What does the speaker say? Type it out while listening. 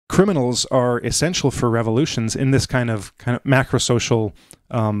criminals are essential for revolutions in this kind of macro social,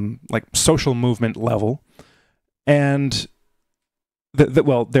 like social movement level, and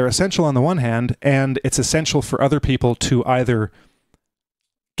well, they're essential on the one hand, and it's essential for other people to either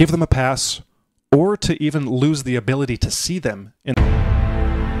give them a pass or to even lose the ability to see them in.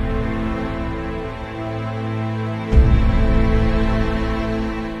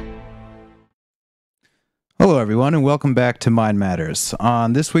 Hello everyone, and welcome back to Mind Matters.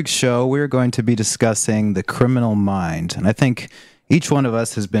 On this week's show, we're going to be discussing the criminal mind, and I think each one of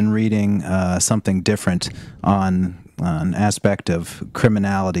us has been reading something different on an aspect of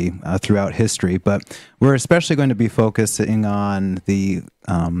criminality throughout history, but we're especially going to be focusing on the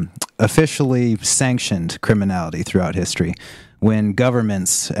officially sanctioned criminality throughout history, when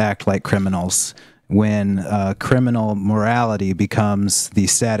governments act like criminals, when criminal morality becomes the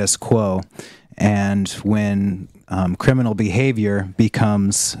status quo, and when criminal behavior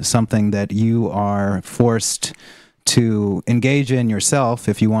becomes something that you are forced to engage in yourself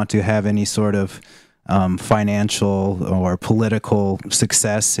if you want to have any sort of financial or political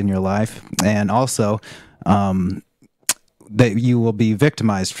success in your life, and also that you will be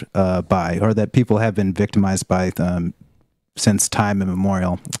victimized by, or that people have been victimized by since time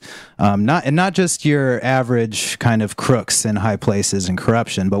immemorial. Not just your average kind of crooks in high places and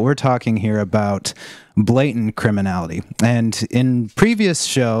corruption, but we're talking here about blatant criminality. And in previous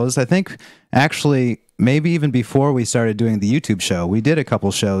shows, I think actually maybe even before we started doing the YouTube show, we did a couple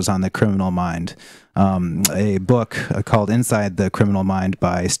shows on the criminal mind. A book called Inside the Criminal Mind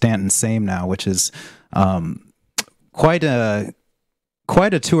by Stanton Samenow, which is quite a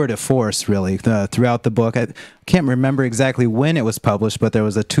tour de force, really, throughout the book. I can't remember exactly when it was published, but there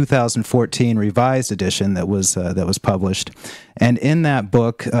was a 2014 revised edition that was published. And in that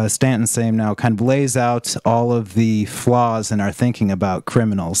book, Stanton Samenow kind of lays out all of the flaws in our thinking about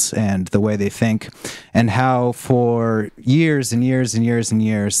criminals and the way they think, and how for years and years and years and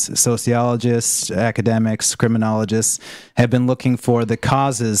years, sociologists, academics, criminologists have been looking for the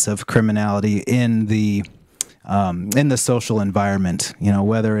causes of criminality in the social environment, you know,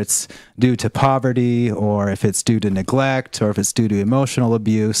 whether it's due to poverty, or if it's due to neglect, or if it's due to emotional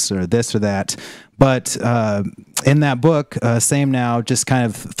abuse, or this or that. But in that book, Samenow just kind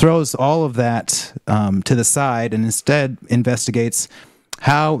of throws all of that to the side, and instead investigates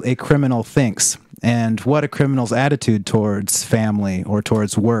how a criminal thinks and what a criminal's attitude towards family, or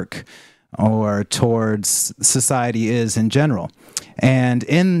towards work, or towards society is in general. And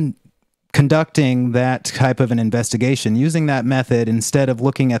in conducting that type of an investigation, using that method, instead of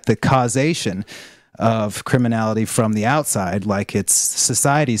looking at the causation of criminality from the outside, like it's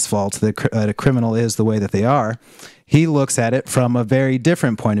society's fault that a criminal is the way that they are, he looks at it from a very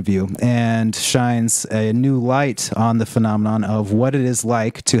different point of view and shines a new light on the phenomenon of what it is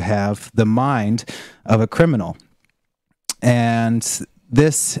like to have the mind of a criminal. And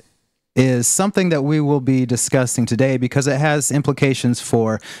this is something that we will be discussing today because it has implications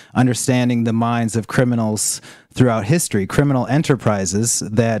for understanding the minds of criminals throughout history, criminal enterprises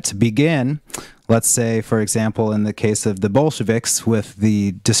that begin, let's say, for example, in the case of the Bolsheviks, with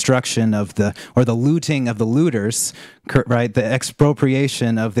the destruction of or the looting of the looters, right, the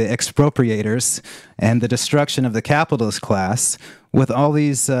expropriation of the expropriators, and the destruction of the capitalist class, with all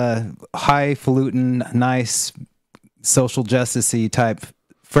these highfalutin, nice, social justice-y type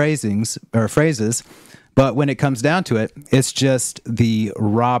phrases, but when it comes down to it, it's just the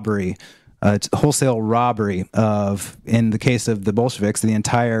robbery, wholesale robbery of, in the case of the Bolsheviks, the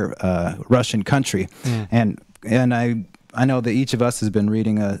entire Russian country. And I know that each of us has been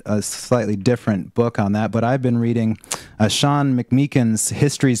reading a slightly different book on that, but I've been reading Sean McMeekin's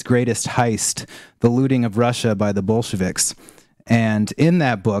History's Greatest Heist, The Looting of Russia by the Bolsheviks. And in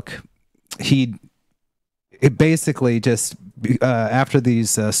that book, it basically just, after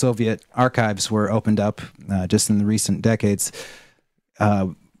these Soviet archives were opened up just in the recent decades,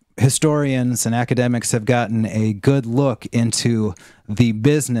 historians and academics have gotten a good look into the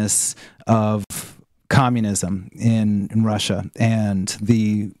business of communism in Russia, and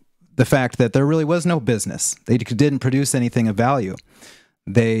the fact that there really was no business. They didn't produce anything of value.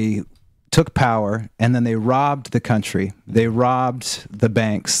 They took power, and then they robbed the country. They robbed the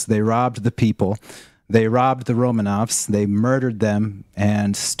banks. They robbed the people. They robbed the Romanovs, they murdered them,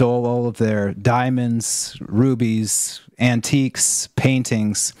 and stole all of their diamonds, rubies, antiques,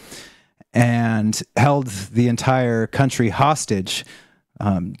 paintings, and held the entire country hostage,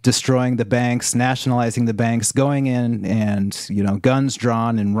 destroying the banks, nationalizing the banks, going in and, you know, guns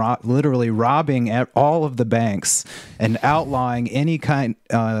drawn, and literally robbing at all of the banks, and outlawing any kind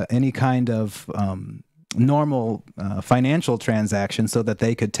of normal financial transaction so that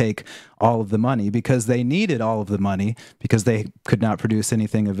they could take all of the money, because they needed all of the money because they could not produce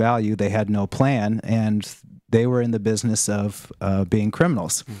anything of value. They had no plan, and they were in the business of being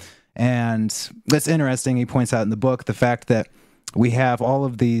criminals. And that's interesting. He points out in the book the fact that we have all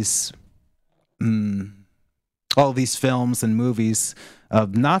of these films and movies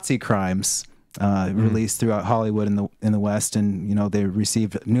of Nazi crimes released throughout Hollywood in the West, and they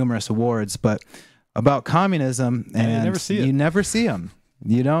received numerous awards. But about communism, and you never see them.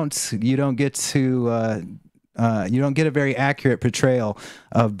 You don't get a very accurate portrayal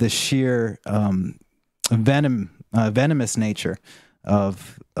of the sheer venomous nature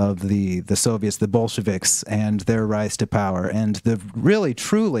of the Soviets, the Bolsheviks, and their rise to power, and the really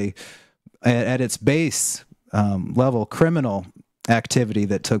truly at its base level criminal activity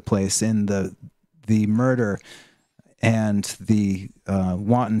that took place in the murder and the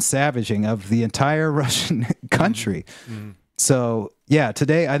wanton savaging of the entire Russian country. So yeah,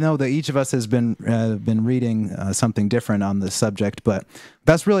 today I know that each of us has been reading something different on the subject, but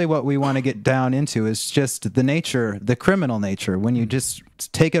that's really what we want to get down into, is just the nature, the criminal nature. When you just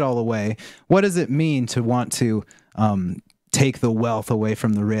take it all away, what does it mean to want to take the wealth away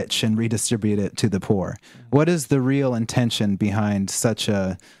from the rich and redistribute it to the poor? What is the real intention behind such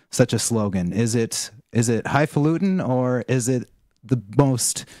a slogan? Is it highfalutin, or is it the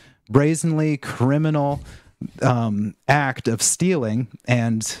most brazenly criminal act of stealing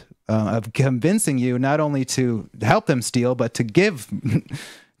and of convincing you not only to help them steal, but to give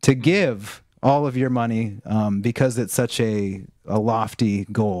all of your money because it's such a lofty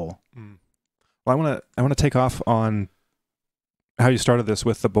goal? Well, I want to take off on how you started this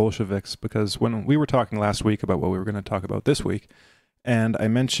with the Bolsheviks, because when we were talking last week about what we were going to talk about this week, and I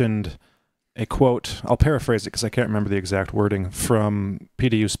mentioned a quote, I'll paraphrase it because I can't remember the exact wording, from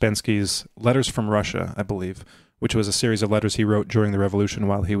P.D. Uspensky's Letters from Russia, I believe, which was a series of letters he wrote during the revolution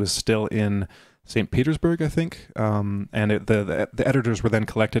while he was still in St. Petersburg, I think. And the editors were then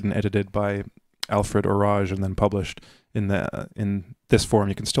collected and edited by Alfred Orage and then published in this form.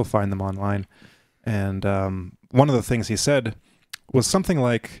 You can still find them online. And one of the things he said was something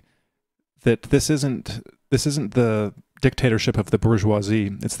like that this isn't the dictatorship of the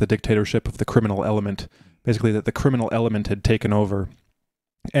bourgeoisie, it's the dictatorship of the criminal element. Basically, that the criminal element had taken over.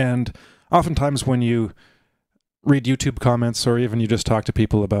 And oftentimes when you read YouTube comments, or even you just talk to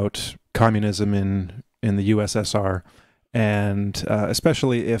people about communism in the USSR, and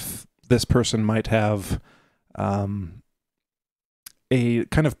especially if this person might have a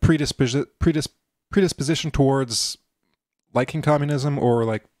kind of predisposition towards liking communism,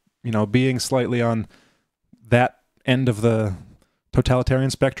 or being slightly on that end of the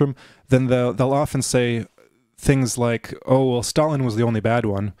totalitarian spectrum, then they'll often say things like, oh, well, Stalin was the only bad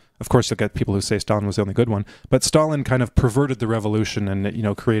one. Of course, you'll get people who say Stalin was the only good one, but Stalin kind of perverted the revolution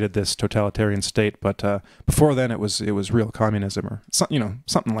and created this totalitarian state. But before then, it was real communism, or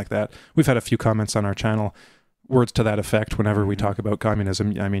something like that. We've had a few comments on our channel, words to that effect. Whenever we talk about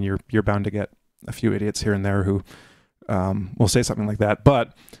communism, I mean, you're bound to get a few idiots here and there who will say something like that.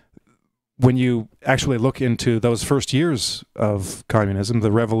 But when you actually look into those first years of communism,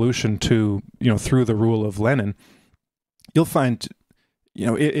 the revolution to, through the rule of Lenin, you'll find,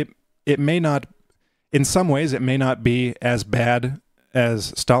 it may not, in some ways, it may not be as bad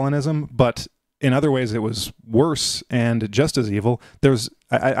as Stalinism, but in other ways it was worse and just as evil.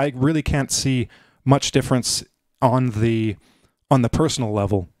 I really can't see much difference on the personal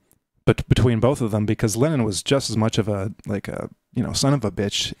level between both of them, because Lenin was just as much of a son of a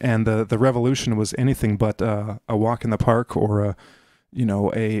bitch, and the revolution was anything but a walk in the park, or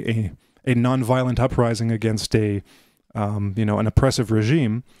a non-violent uprising against an oppressive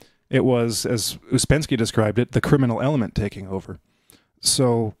regime. It was, as Uspensky described it, the criminal element taking over.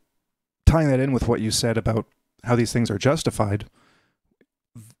 So tying that in with what you said about how these things are justified,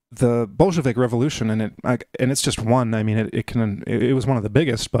 the Bolshevik Revolution, and it's just one. I mean, it was one of the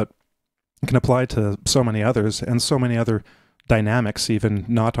biggest, but it can apply to so many others, and so many other dynamics, even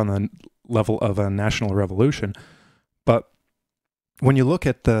not on the level of a national revolution. But when you look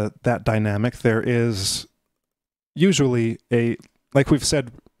at that dynamic, there is usually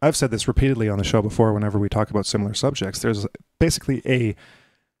I've said this repeatedly on the show before whenever we talk about similar subjects, there's basically a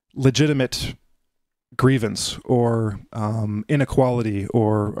legitimate grievance, or inequality,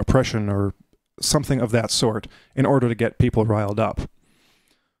 or oppression, or something of that sort, in order to get people riled up.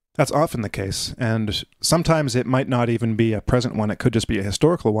 That's often the case, and sometimes it might not even be a present one. It could just be a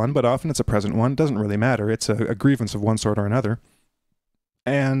historical one, but often it's a present one. It doesn't really matter. It's a grievance of one sort or another.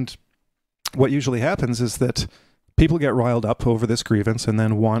 And what usually happens is that people get riled up over this grievance and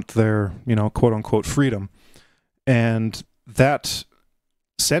then want their, quote unquote freedom. And that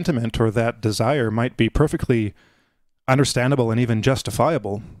sentiment or that desire might be perfectly understandable and even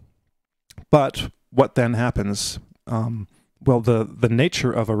justifiable. But what then happens? Well, the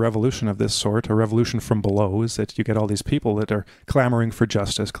nature of a revolution of this sort, a revolution from below, is that you get all these people that are clamoring for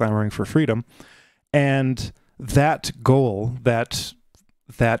justice, clamoring for freedom. And that goal, that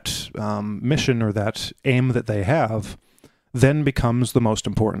mission or that aim that they have, then becomes the most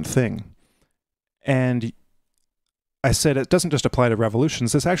important thing. And I said it doesn't just apply to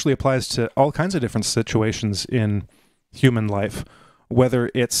revolutions. This actually applies to all kinds of different situations in human life, whether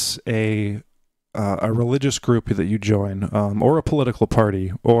it's a religious group that you join, or a political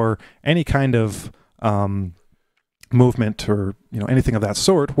party, or any kind of movement, or anything of that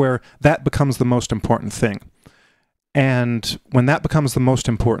sort, where that becomes the most important thing. And when that becomes the most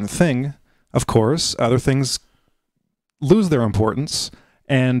important thing, of course, other things lose their importance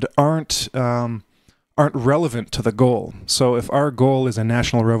and aren't relevant to the goal. So if our goal is a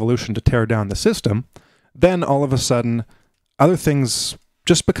national revolution to tear down the system, then all of a sudden other things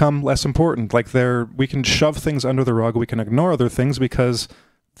just become less important. Like we can shove things under the rug, we can ignore other things because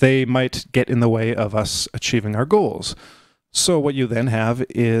they might get in the way of us achieving our goals. So what you then have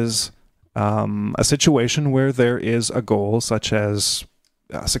is a situation where there is a goal, such as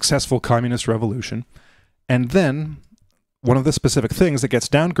a successful communist revolution, and then one of the specific things that gets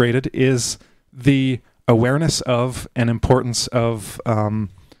downgraded is the awareness of and importance of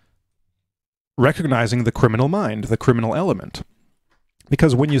recognizing the criminal mind, the criminal element.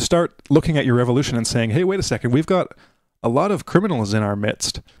 Because when you start looking at your revolution and saying, hey, wait a second, we've got a lot of criminals in our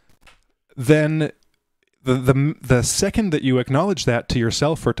midst, then the second that you acknowledge that to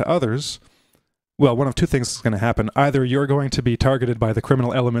yourself or to others, well, one of two things is going to happen. Either you're going to be targeted by the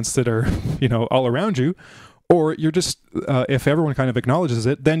criminal elements that are, all around you, or you're just, if everyone kind of acknowledges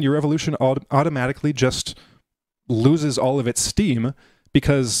it, then your revolution automatically just loses all of its steam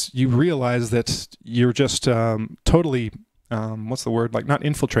because you realize that you're just totally, what's the word? Like not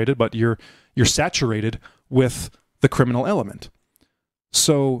infiltrated, but you're saturated with the criminal element.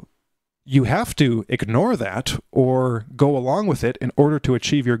 So you have to ignore that or go along with it in order to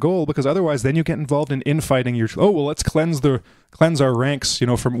achieve your goal, because otherwise then you get involved in infighting. Let's cleanse our ranks,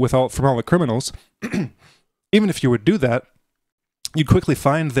 from all the criminals. Even if you would do that, you'd quickly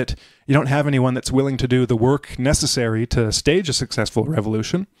find that you don't have anyone that's willing to do the work necessary to stage a successful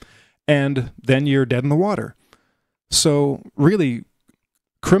revolution, and then you're dead in the water. So really,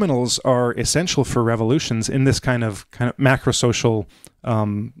 criminals are essential for revolutions in this kind of macro-social,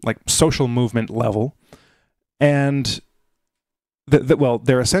 like social movement level. And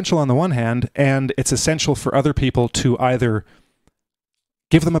they're essential on the one hand, and it's essential for other people to either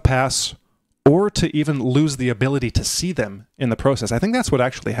give them a pass or to even lose the ability to see them in the process. I think that's what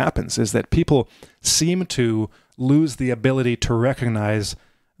actually happens, is that people seem to lose the ability to recognize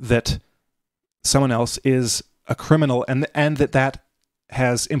that someone else is a criminal, and that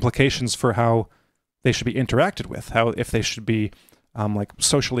has implications for how they should be interacted with, how if they should be like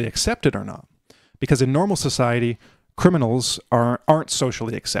socially accepted or not. Because in normal society, criminals aren't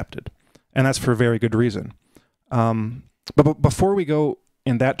socially accepted, and that's for a very good reason. But before we go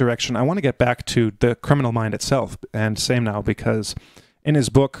in that direction, I want to get back to the criminal mind itself and Samenow, because in his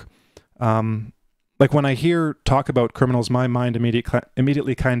book, like when I hear talk about criminals, my mind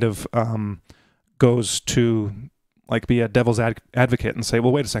immediately kind of goes to like be a devil's advocate and say,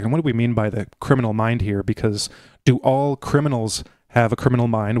 well, wait a second, what do we mean by the criminal mind here? Because do all criminals have a criminal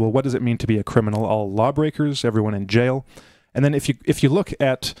mind? Well, what does it mean to be a criminal? All lawbreakers, everyone in jail? And then if you look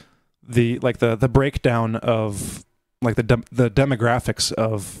at the breakdown of like the demographics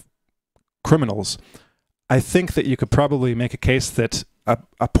of criminals, I think that you could probably make a case that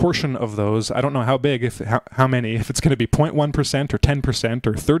a portion of those, I don't know how big, how many, if it's going to be 0.1% or 10%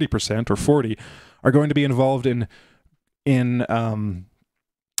 or 30% or 40%, are going to be involved in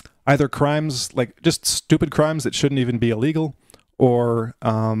either crimes, like just stupid crimes that shouldn't even be illegal, or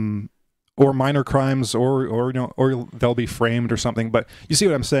minor crimes, or they'll be framed or something. But you see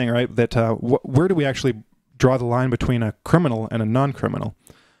what I'm saying, right? That where do we actually draw the line between a criminal and a non-criminal?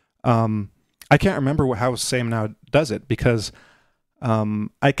 I can't remember how Samenow does it, because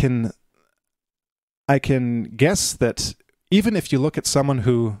I can guess that even if you look at someone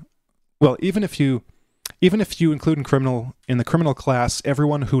who, well, even if you include in the criminal class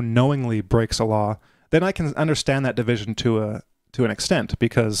everyone who knowingly breaks a law, then I can understand that division to an extent,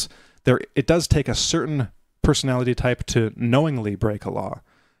 because it does take a certain personality type to knowingly break a law.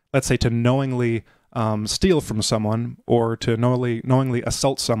 Let's say to knowingly steal from someone or to knowingly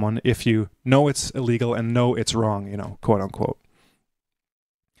assault someone if you know it's illegal and know it's wrong, you know, quote unquote.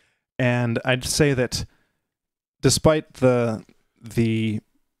 And I'd say that despite the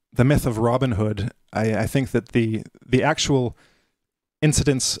myth of Robin Hood, I think that the actual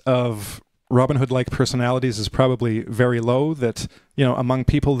incidence of Robin Hood-like personalities is probably very low. That, you know, among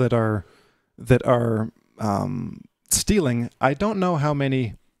people that are stealing, I don't know how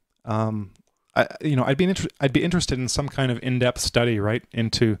many. I'd be interested in some kind of in-depth study, right,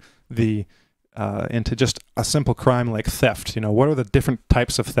 into just a simple crime like theft. You know, what are the different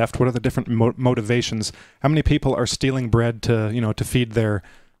types of theft? What are the different motivations? How many people are stealing bread to feed their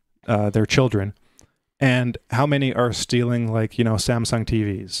children, and how many are stealing, like, you know, Samsung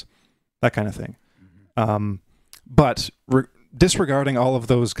TVs, that kind of thing. But disregarding all of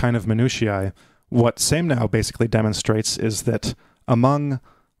those kind of minutiae, what Samenow basically demonstrates is that among,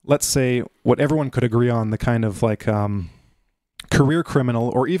 let's say, what everyone could agree on, the kind of like career criminal,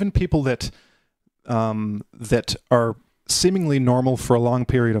 or even people that are seemingly normal for a long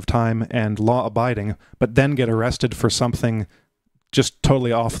period of time and law-abiding, but then get arrested for something just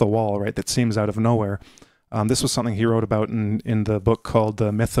totally off the wall, right, that seems out of nowhere. This was something he wrote about in the book called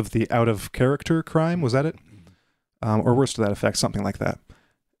The Myth of the Out-of-Character Crime. Was that it? Or worse to that effect, something like that.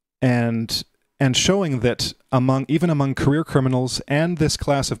 And showing that even among career criminals and this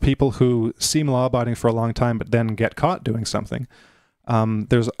class of people who seem law-abiding for a long time but then get caught doing something,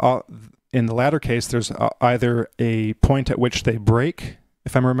 there's in the latter case, there's either a point at which they break,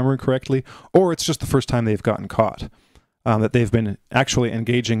 if I'm remembering correctly, or it's just the first time they've gotten caught. That they've been actually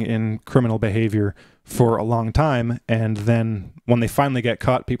engaging in criminal behavior for a long time, and then when they finally get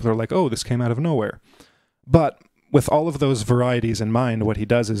caught, people are like, oh, this came out of nowhere. But with all of those varieties in mind, what he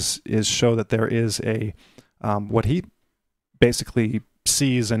does is show that there is what he basically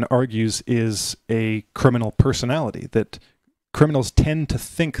sees and argues is a criminal personality, that criminals tend to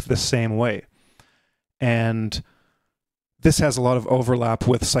think the same way. And this has a lot of overlap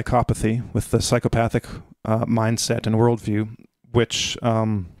with psychopathy, with the psychopathic mindset and worldview, which,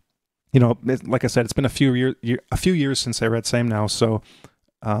 like I said, it's been a few years since I read Samenow, so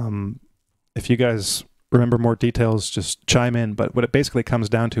if you guys remember more details, just chime in. But what it basically comes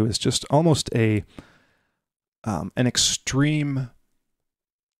down to is just almost an extreme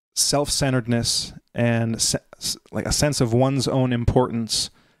self-centeredness and like a sense of one's own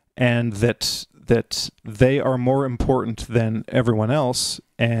importance, and that they are more important than everyone else,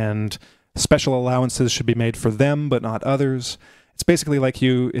 and special allowances should be made for them but not others. It's basically like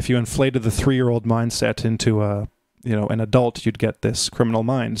if you inflated the 3-year-old mindset into an adult, you'd get this criminal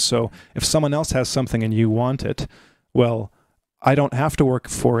mind. So if someone else has something and you want it, well, I don't have to work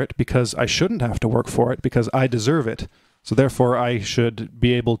for it because I shouldn't have to work for it because I deserve it. So therefore I should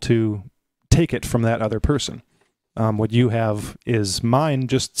be able to take it from that other person. What you have is mine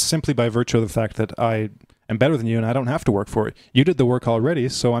just simply by virtue of the fact that I am better than you and I don't have to work for it. You did the work already,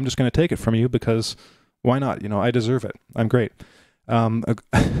 so I'm just going to take it from you because why not? You know, I deserve it. I'm great.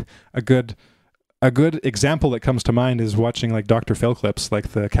 A good example that comes to mind is watching like Dr. Phil clips, like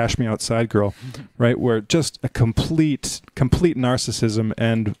the Cash Me Outside girl, right? Where just a complete narcissism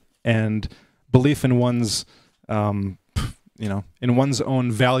and belief in one's, in one's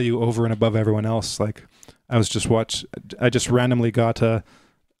own value over and above everyone else. Like I just randomly got a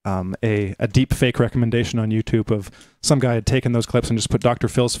deep fake recommendation on YouTube of some guy had taken those clips and just put Dr.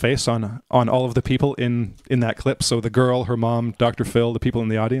 Phil's face on all of the people in that clip. So the girl, her mom, Dr. Phil, the people in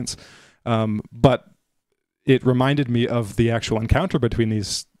the audience. But it reminded me of the actual encounter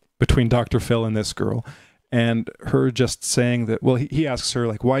between Dr. Phil and this girl, and her just saying that. Well, he asks her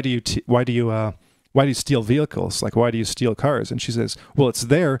like, why do you steal vehicles? Like, why do you steal cars? And she says, well, it's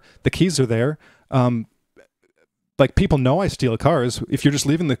there. The keys are there. Like people know I steal cars. If you're just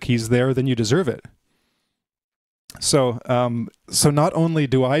leaving the keys there, then you deserve it. So not only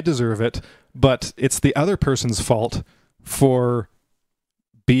do I deserve it, but it's the other person's fault for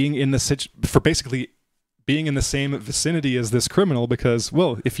basically being in the same vicinity as this criminal, because,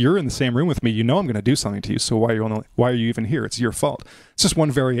 well, if you're in the same room with me, you know I'm going to do something to you, so why are you even here? It's your fault. It's just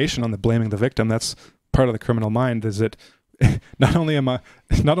one variation on the blaming the victim. That's part of the criminal mind, is that not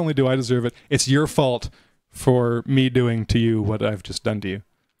only do I deserve it, it's your fault for me doing to you what I've just done to you.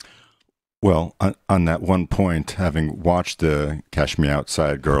 Well, on that one point, having watched the Cash Me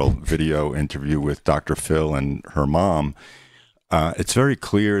Outside girl video interview with Dr. Phil and her mom, it's very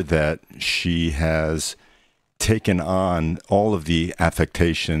clear that she has taken on all of the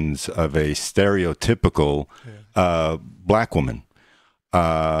affectations of a stereotypical black woman.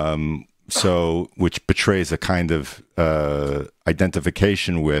 which betrays a kind of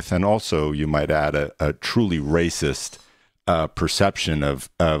identification with, and also you might add a truly racist perception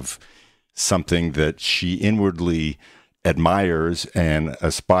of something that she inwardly admires and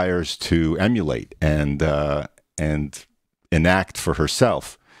aspires to emulate and enact for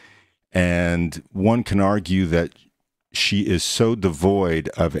herself. And one can argue that she is so devoid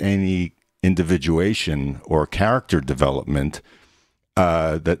of any individuation or character development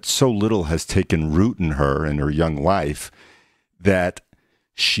that so little has taken root in her young life that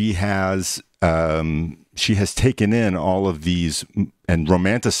she has taken in all of these and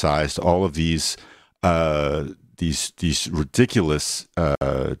romanticized all of these ridiculous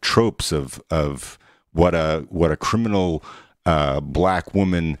tropes of what a criminal black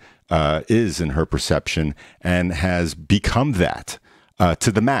woman is in her perception, and has become that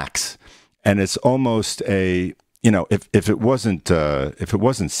to the max. And it's almost a, if it wasn't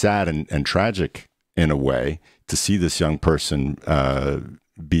sad and tragic in a way to see this young person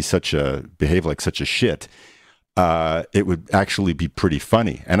behave like such a shit, it would actually be pretty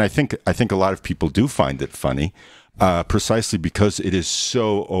funny. And I think a lot of people do find it funny, precisely because it is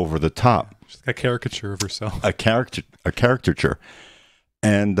so over the top. Just a caricature of herself. A caricature.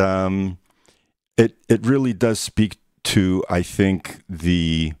 And it really does speak to, I think,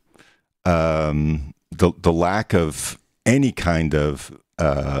 the lack of any kind of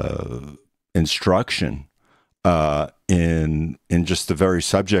instruction in just the very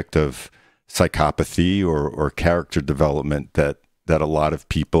subject of psychopathy or character development that a lot of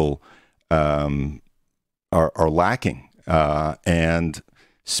people are lacking, and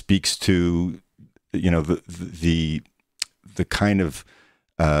speaks to the kind of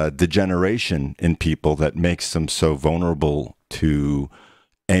degeneration in people that makes them so vulnerable to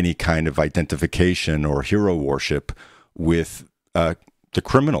any kind of identification or hero worship with the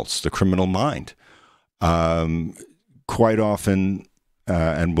criminal mind. Quite often,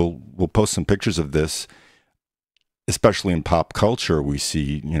 and we'll post some pictures of this, especially in pop culture, we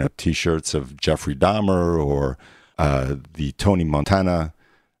see T-shirts of Jeffrey Dahmer or the Tony Montana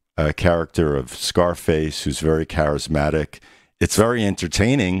character of Scarface, who's very charismatic. It's very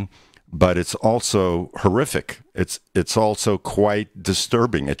entertaining, but it's also horrific. It's also quite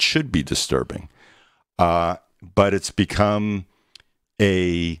disturbing. It should be disturbing, but it's become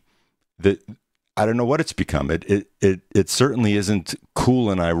I don't know what it's become. It certainly isn't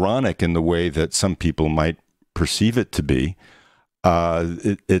cool and ironic in the way that some people might perceive it to be.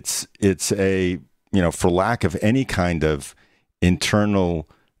 It's a, for lack of any kind of internal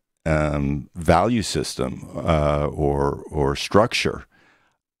value system or structure,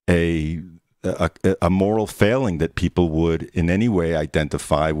 a moral failing that people would in any way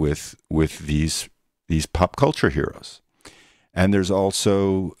identify with these pop culture heroes. And there's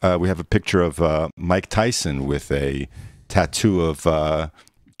also we have a picture of Mike Tyson with a tattoo of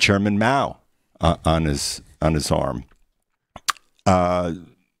Chairman Mao on his arm.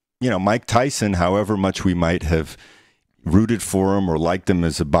 Mike Tyson, however much we might have rooted for him or liked him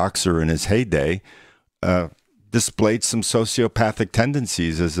as a boxer in his heyday, displayed some sociopathic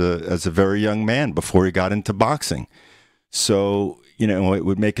tendencies as a very young man before he got into boxing. So, it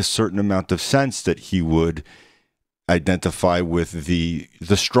would make a certain amount of sense that he would identify with the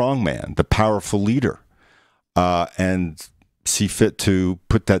strong man, the powerful leader, and see fit to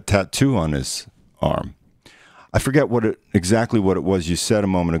put that tattoo on his arm. I forget exactly what it was you said a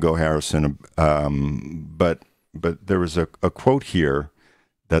moment ago, Harrison, but there was a quote here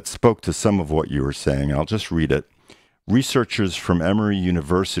that spoke to some of what you were saying. I'll just read it. Researchers from Emory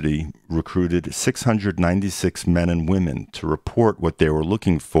University recruited 696 men and women to report what they were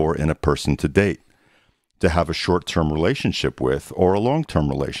looking for in a person to date, to have a short-term relationship with, or a long-term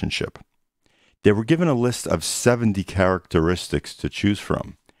relationship. They were given a list of 70 characteristics to choose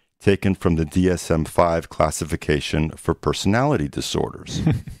from, taken from the DSM-5 classification for personality disorders.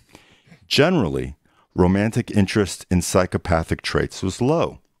 Generally, romantic interest in psychopathic traits was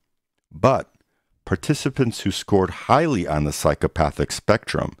low, but participants who scored highly on the psychopathic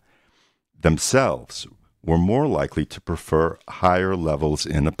spectrum themselves were more likely to prefer higher levels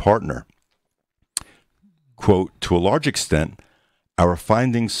in a partner. Quote, to a large extent, our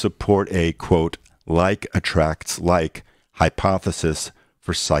findings support a, quote, like attracts like hypothesis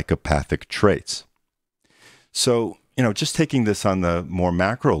for psychopathic traits. So, just taking this on the more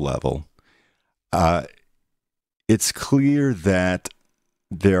macro level, it's clear that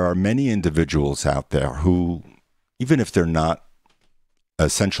there are many individuals out there who, even if they're not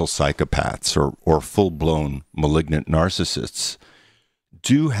essential psychopaths or full-blown malignant narcissists,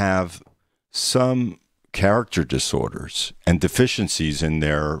 do have some character disorders and deficiencies in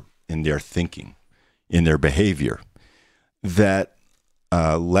their in their thinking, in their behavior, that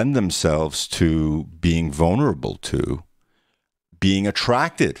lend themselves to being vulnerable to, being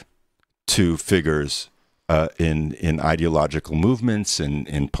attracted to figures in ideological movements and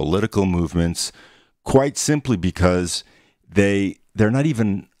in political movements, quite simply because they're not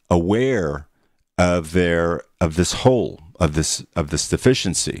even aware of this hole, of this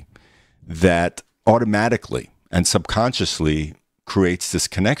deficiency that automatically and subconsciously creates this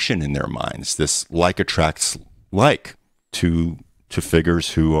connection in their minds, this like attracts like to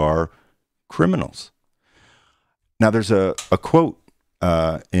figures who are criminals. Now, there's a quote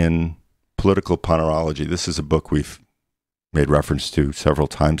in Political Pathology. This is a book we've made reference to several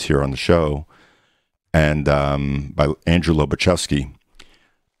times here on the show, and by Andrew Lobachevsky.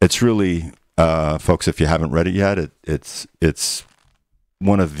 It's really, folks, if you haven't read it yet, it's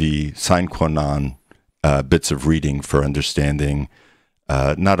one of the sine qua non bits of reading for understanding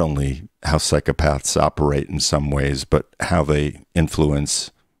not only how psychopaths operate in some ways, but how they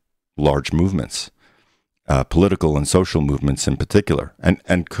influence large movements, political and social movements in particular,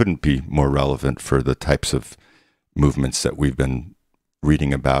 and couldn't be more relevant for the types of movements that we've been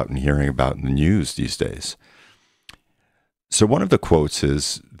reading about and hearing about in the news these days. So one of the quotes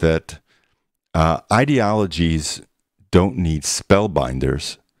is that ideologies don't need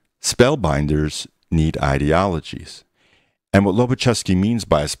spellbinders. Spellbinders need ideologies. And what Lobachevsky means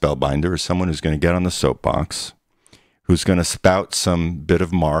by a spellbinder is someone who's going to get on the soapbox, who's going to spout some bit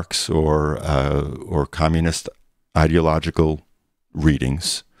of Marx or communist ideological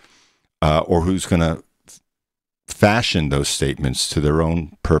readings, or who's going to fashion those statements to their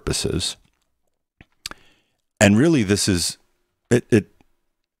own purposes. And really, this is it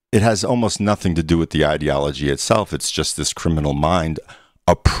has almost nothing to do with the ideology itself. It's just this criminal mind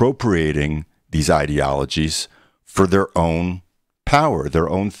appropriating these ideologies for their own power, their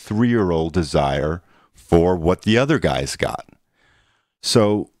own 3-year-old desire for what the other guy's got.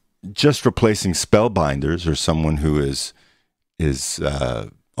 So just replacing spellbinders, or someone who is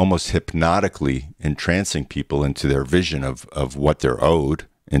almost hypnotically entrancing people into their vision of what they're owed,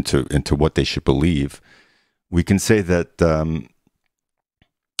 into what they should believe, we can say that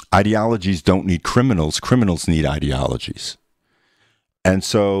ideologies don't need criminals. Criminals need ideologies. And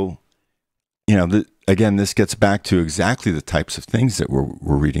so, you know, again, this gets back to exactly the types of things that we're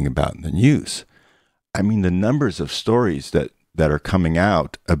reading about in the news. I mean, the numbers of stories that are coming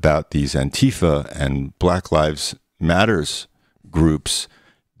out about these Antifa and Black Lives Matters groups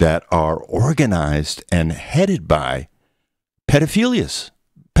that are organized and headed by pedophilias,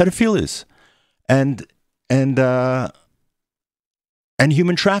 and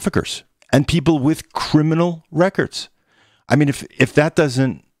human traffickers and people with criminal records. I mean, if that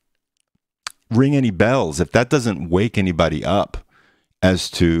doesn't ring any bells, if that doesn't wake anybody up as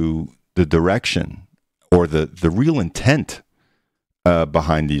to the direction or the real intent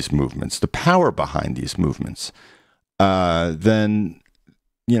behind these movements, the power behind these movements, then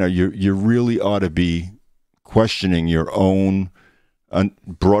you know you really ought to be questioning your own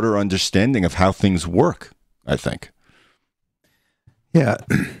broader understanding of how things work, I think. Yeah,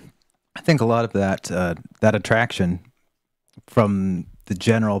 I think a lot of that attraction from the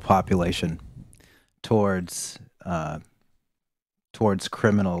general population towards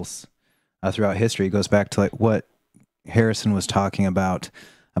criminals throughout history goes back to like what Harrison was talking about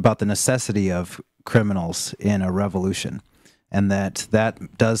the necessity of criminals in a revolution, and that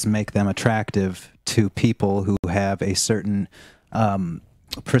does make them attractive to people who have a certain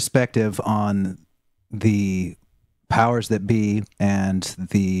perspective on the powers that be, and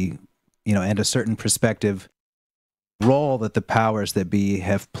and a certain perspective role that the powers that be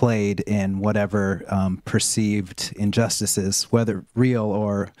have played in whatever perceived injustices, whether real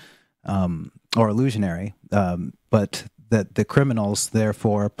or illusionary, but that the criminals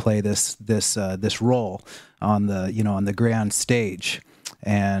therefore play this role on the grand stage.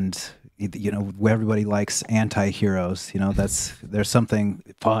 And everybody likes anti-heroes. There's something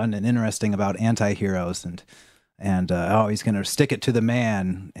fun and interesting about anti-heroes, and he's going to stick it to the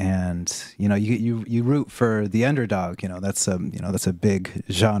man, and you root for the underdog. That's a big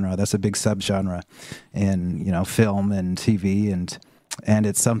genre, that's a big subgenre in film and TV, and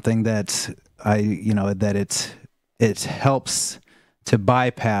it's something that it helps to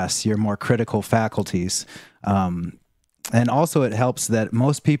bypass your more critical faculties, and also it helps that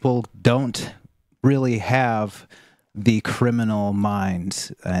most people don't really have the criminal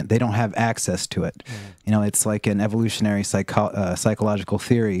mind. They don't have access to it. It's like an evolutionary psychological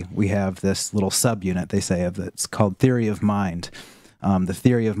theory. We have this little subunit, they say, it's called theory of mind, the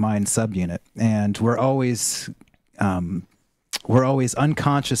theory of mind subunit. And we're always we're always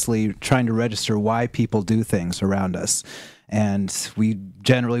unconsciously trying to register why people do things around us. And we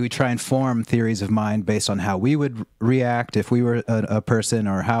try and form theories of mind based on how we would react if we were a person,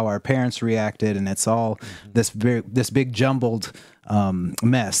 or how our parents reacted, and it's all this big jumbled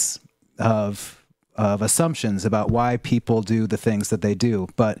mess of assumptions about why people do the things that they do.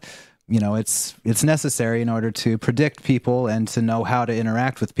 But it's necessary in order to predict people and to know how to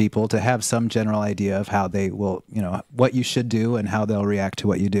interact with people, to have some general idea of how they will, what you should do and how they'll react to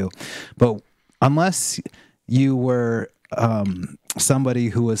what you do. But unless you were somebody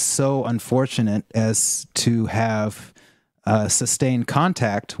who was so unfortunate as to have sustained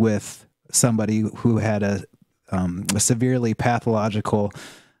contact with somebody who had a severely pathological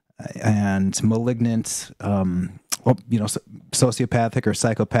and malignant, sociopathic or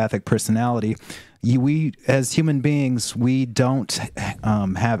psychopathic personality, we as human beings, we don't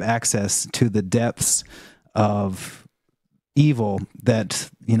have access to the depths of evil that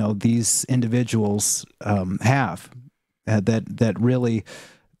these individuals have. That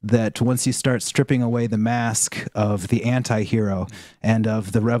once you start stripping away the mask of the anti-hero and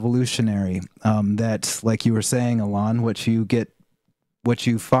of the revolutionary, that, like you were saying, Alon, what you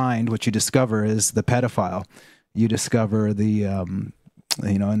discover is the pedophile. You discover the, in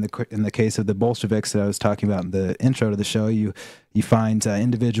the case of the Bolsheviks that I was talking about in the intro to the show, you find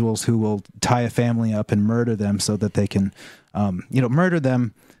individuals who will tie a family up and murder them so that they can, murder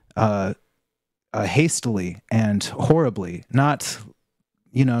them hastily and horribly, not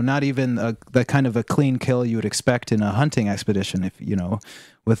even the kind of a clean kill you would expect in a hunting expedition, if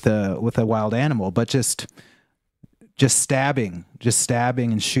with a wild animal, but just stabbing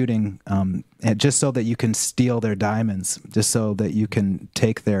and shooting, and just so that you can steal their diamonds, just so that you can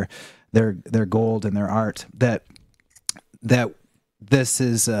take their gold and their art. That this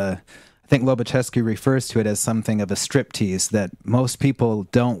is, I think Lobachevsky refers to it as something of a striptease that most people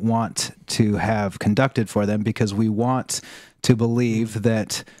don't want to have conducted for them, because we want to believe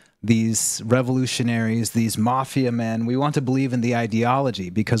that these revolutionaries, these mafia men, we want to believe in the ideology,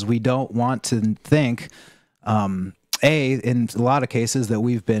 because we don't want to think, in a lot of cases, that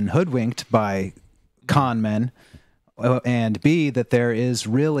we've been hoodwinked by con men, and B, that there is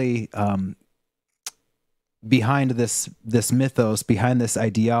really behind this mythos, behind this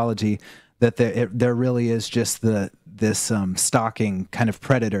ideology, that there really is just this stalking kind of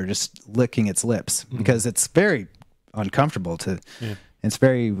predator just licking its lips, because it's very uncomfortable to. Yeah. It's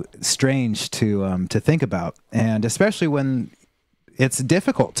very strange to think about, and especially when it's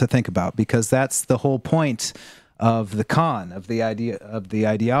difficult to think about, because that's the whole point of the con, of the idea of the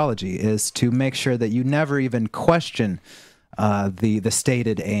ideology, is to make sure that you never even question the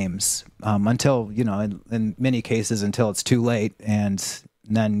stated aims, until, in many cases, until it's too late, and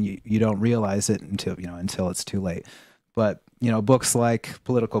then you don't realize it until it's too late. But books like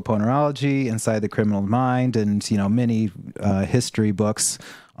Political Ponerology, Inside the Criminal Mind, and many history books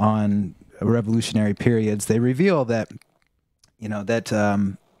on revolutionary periods, they reveal that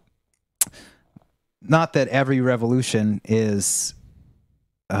not that every revolution is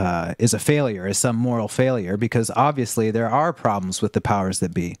a failure, is some moral failure, because obviously there are problems with the powers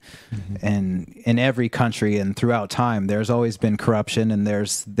that be. And in every country and throughout time, there's always been corruption, and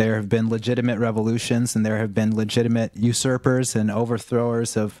there have been legitimate revolutions, and there have been legitimate usurpers and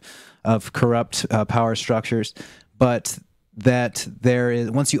overthrowers of corrupt power structures. But that there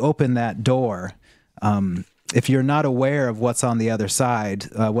is, once you open that door, if you're not aware of what's on the other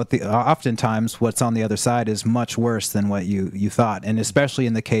side, oftentimes what's on the other side is much worse than what you thought, and especially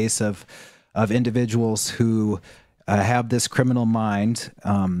in the case of individuals who have this criminal mind,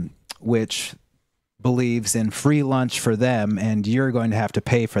 which believes in free lunch for them, and you're going to have to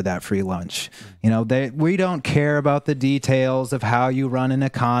pay for that free lunch. We don't care about the details of how you run an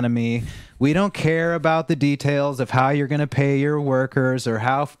economy. We don't care about the details of how you're going to pay your workers or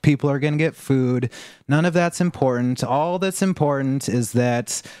how people are going to get food. None of that's important. All that's important is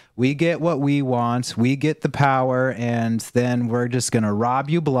that we get what we want, we get the power, and then we're just going to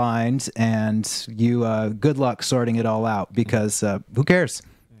rob you blind, and you good luck sorting it all out, because who cares?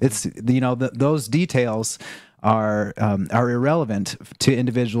 It's those details are irrelevant to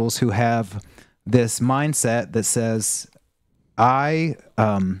individuals who have this mindset that says, I'm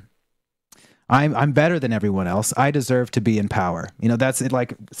better than everyone else. I deserve to be in power. That's it.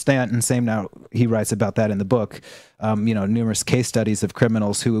 Like Stanton Samenow, he writes about that in the book. Numerous case studies of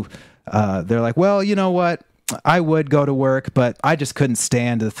criminals who they're like, well, you know what? I would go to work, but I just couldn't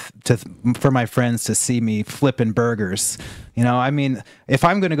stand for my friends to see me flipping burgers You know, I mean, if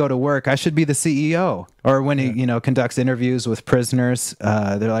I'm going to go to work, I should be the CEO. Or when he, you know, conducts interviews with prisoners,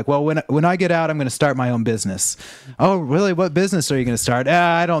 they're like, well, when I get out, I'm going to start my own business. Oh, really? What business are you going to start?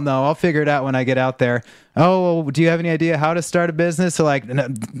 I don't know. I'll figure it out when I get out there. Oh, well, do you have any idea how to start a business? So like, no,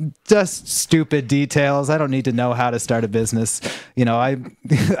 just stupid details. I don't need to know how to start a business. You know,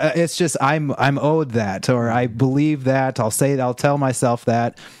 it's just, I'm owed that, or I believe that. I'll tell myself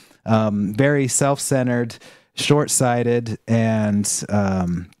that. Very self-centered, short-sighted, and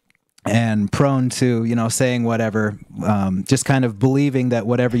prone to, you know, saying whatever, just kind of believing that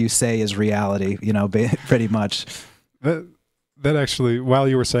whatever you say is reality, you know, pretty much. That actually, while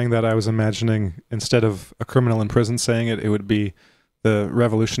you were saying that, I was imagining, instead of a criminal in prison saying it, it would be the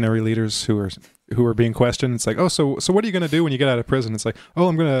revolutionary leaders who are being questioned. It's like, oh, so what are you going to do when you get out of prison? It's like, oh,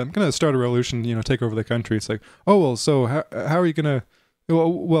 I'm gonna start a revolution, you know, take over the country. It's like, oh, well, so how are you gonna,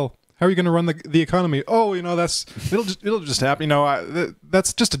 well, how are you going to run the economy? Oh, you know, it'll just happen. You know,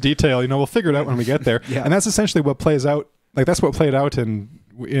 that's just a detail. You know, we'll figure it out when we get there. Yeah. And that's essentially what plays out. Like, that's what played out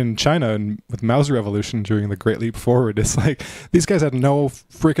in China and with Mao's revolution during the Great Leap Forward. It's like these guys had no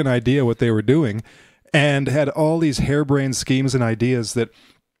freaking idea what they were doing, and had all these harebrained schemes and ideas that,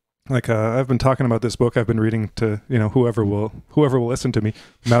 like, I've been talking about this book I've been reading to, you know, whoever will listen to me.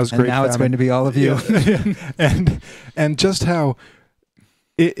 Mao's Great Famine. And now it's going to be all of you. Yeah. and just how.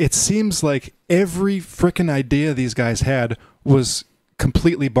 It seems like every frickin' idea these guys had was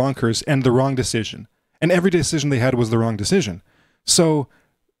completely bonkers and the wrong decision. And every decision they had was the wrong decision. So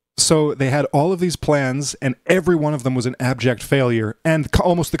they had all of these plans, and every one of them was an abject failure and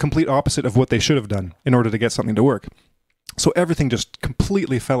almost the complete opposite of what they should have done in order to get something to work. So everything just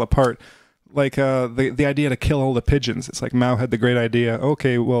completely fell apart. Like the idea to kill all the pigeons. It's like Mao had the great idea.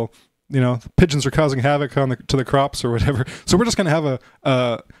 Okay, well, you know, pigeons are causing havoc to the crops or whatever. So we're just going to have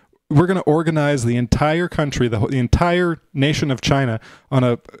we're going to organize the entire country, the entire nation of China on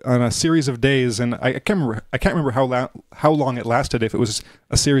a series of days. And I can't remember how long it lasted, if it was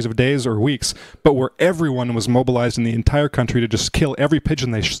a series of days or weeks, but where everyone was mobilized in the entire country to just kill every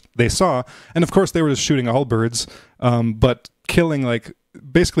pigeon they saw. And of course they were just shooting all birds, but killing, like,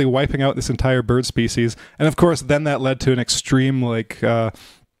 basically wiping out this entire bird species. And of course then that led to an extreme, like,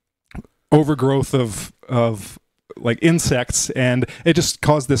 overgrowth of like insects, and it just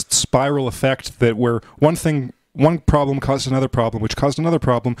caused this spiral effect that where one problem caused another problem, which caused another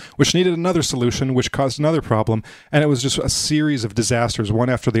problem, which needed another solution, which caused another problem, and it was just a series of disasters, one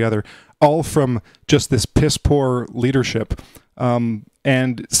after the other, all from just this piss poor leadership.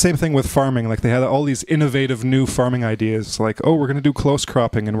 And same thing with farming. Like, they had all these innovative new farming ideas, like, oh, we're going to do close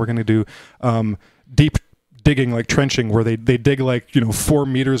cropping, and we're going to do deep digging, like trenching, where they dig, like, you know, 4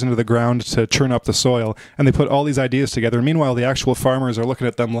 meters into the ground to churn up the soil, and they put all these ideas together. And meanwhile, the actual farmers are looking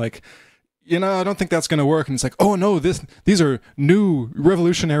at them like, you know, I don't think that's going to work. And it's like, oh no, these are new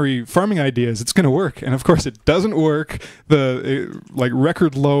revolutionary farming ideas. It's going to work. And of course it doesn't work. Like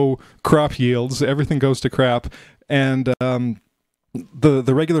record low crop yields, everything goes to crap. And the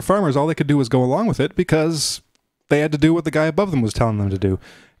regular farmers, all they could do was go along with it because they had to do what the guy above them was telling them to do.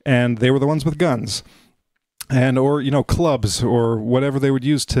 And they were the ones with guns. And, or, you know, clubs or whatever they would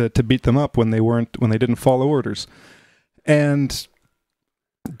use to beat them up when they didn't follow orders. And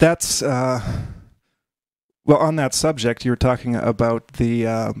that's, well, on that subject, you were talking about the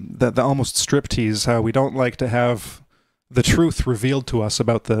almost striptease, how we don't like to have the truth revealed to us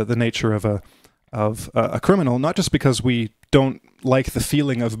about the nature of a criminal, not just because we don't like the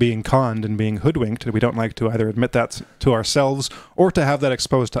feeling of being conned and being hoodwinked. We don't like to either admit that to ourselves or to have that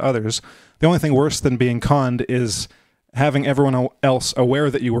exposed to others. The only thing worse than being conned is having everyone else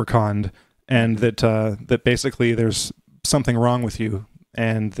aware that you were conned, and that basically there's something wrong with you,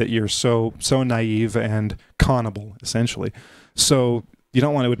 and that you're so naive and connable, essentially. So you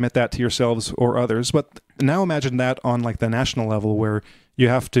don't want to admit that to yourselves or others. But now imagine that on, like, the national level, where you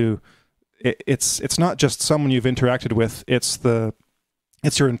have to. It's not just someone you've interacted with. It's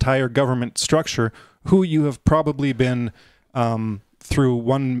your entire government structure, who you have probably been through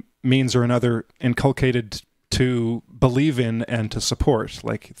one means or another inculcated to believe in and to support,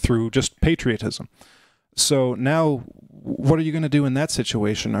 like through just patriotism. So now, what are you going to do in that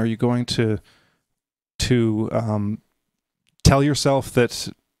situation? Are you going to tell yourself that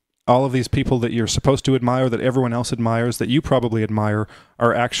all of these people that you're supposed to admire, that everyone else admires, that you probably admire,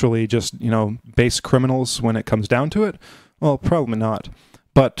 are actually just, you know, base criminals when it comes down to it? Well, probably not.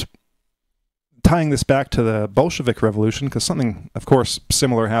 But tying this back to the Bolshevik Revolution, because something, of course,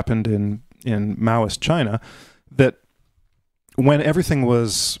 similar happened in Maoist China, that when everything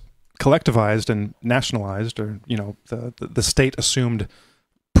was collectivized and nationalized, or, you know, the state assumed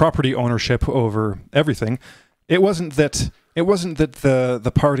property ownership over everything, it wasn't that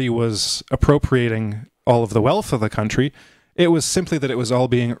the party was appropriating all of the wealth of the country. It was simply that it was all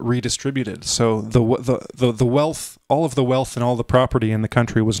being redistributed. So the wealth, all of the wealth and all the property in the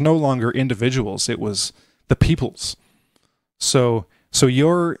country was no longer individuals. It was the people's. So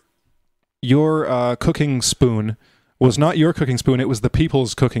your cooking spoon was not your cooking spoon. It was the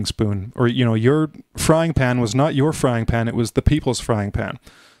people's cooking spoon. Or your frying pan was not your frying pan. It was the people's frying pan.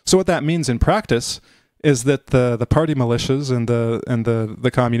 So what that means in practice is that the party militias and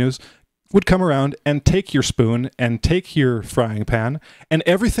the communes would come around and take your spoon and take your frying pan and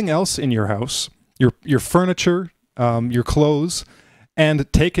everything else in your house, your furniture, your clothes,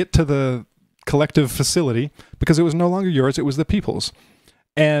 and take it to the collective facility because it was no longer yours, it was the people's.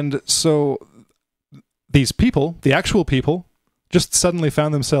 And so these people, the actual people, just suddenly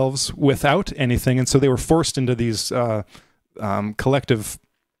found themselves without anything, and so they were forced into these collectives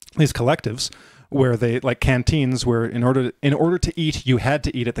where they, like canteens, where in order to eat, you had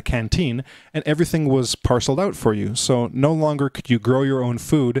to eat at the canteen, and everything was parceled out for you. So no longer could you grow your own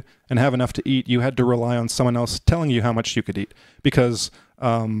food and have enough to eat. You had to rely on someone else telling you how much you could eat. Because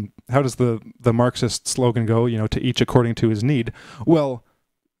how does the Marxist slogan go? To each according to his need. Well,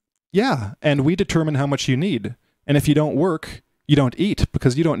 yeah, and we determine how much you need. And if you don't work, you don't eat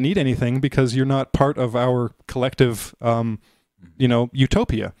because you don't need anything because you're not part of our collective,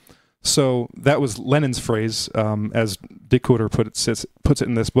 utopia. So that was Lenin's phrase, as Dickhutter puts it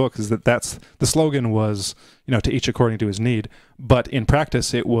in this book, is that's the slogan was, to each according to his need. But in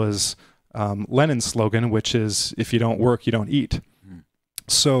practice, it was Lenin's slogan, which is, if you don't work, you don't eat.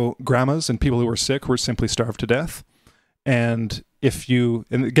 So grandmas and people who were sick were simply starved to death. And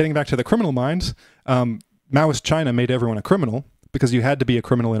getting back to the criminal minds, Maoist China made everyone a criminal because you had to be a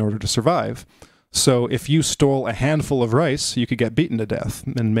criminal in order to survive. So if you stole a handful of rice, you could get beaten to death,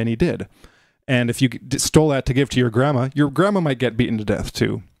 and many did. And if you stole that to give to your grandma might get beaten to death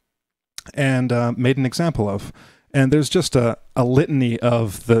too, and made an example of. And there's just a litany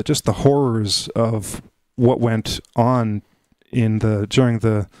of the horrors of what went on during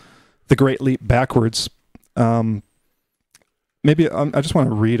the Great Leap backwards. Maybe I just want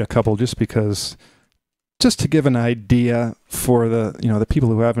to read a couple just to give an idea for the people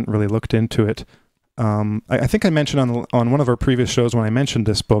who haven't really looked into it. I think I mentioned on one of our previous shows when I mentioned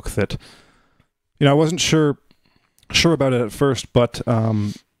this book that I wasn't sure about it at first, but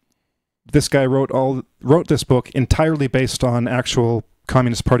this guy wrote this book entirely based on actual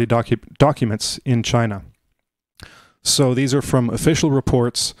Communist Party documents in China. So these are from official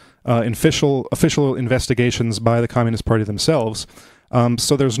reports, official investigations by the Communist Party themselves.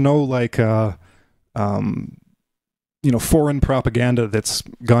 So there's no foreign propaganda that's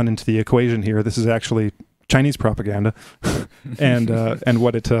gone into the equation here. This is actually Chinese propaganda, and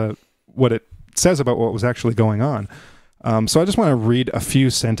what it says about what was actually going on. So I just want to read a few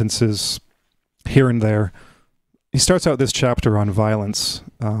sentences here and there. He starts out this chapter on violence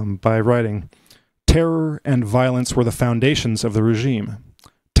by writing, "Terror and violence were the foundations of the regime.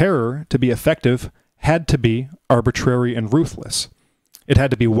 Terror, to be effective, had to be arbitrary and ruthless. It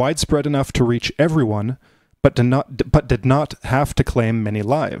had to be widespread enough to reach everyone, but did not have to claim many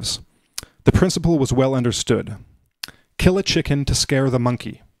lives. The principle was well understood. Kill a chicken to scare the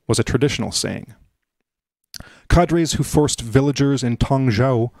monkey was a traditional saying. Cadres who forced villagers in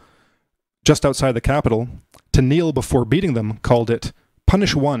Tongzhou, just outside the capital, to kneel before beating them called it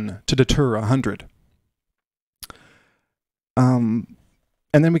punish one to deter 100.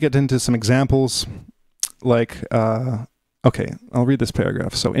 And then we get into some examples like... Okay, I'll read this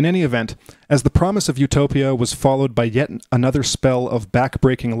paragraph. So, in any event, as the promise of utopia was followed by yet another spell of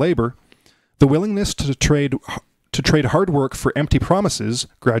back-breaking labor, the willingness to trade hard work for empty promises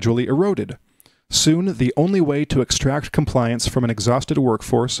gradually eroded. Soon, the only way to extract compliance from an exhausted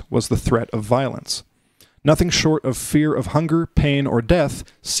workforce was the threat of violence. Nothing short of fear of hunger, pain, or death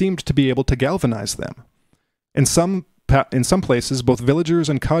seemed to be able to galvanize them. In some places, both villagers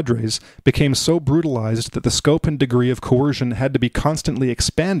and cadres became so brutalized that the scope and degree of coercion had to be constantly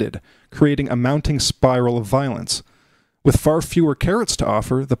expanded, creating a mounting spiral of violence. With far fewer carrots to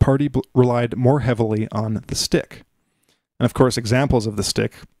offer, the party relied more heavily on the stick." And of course, examples of the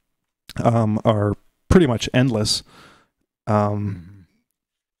stick are pretty much endless.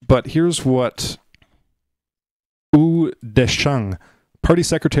 But here's what Wu Desheng, party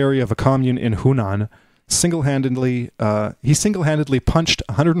secretary of a commune in Hunan, single-handedly punched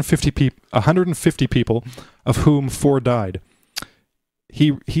 150 people, of whom 4 died.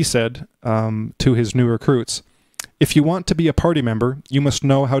 He said to his new recruits, "If you want to be a party member, you must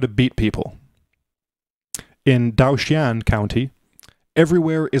know how to beat people." In Daoxian County,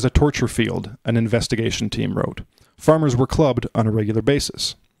 Everywhere is a torture field, an investigation team wrote. Farmers were clubbed on a regular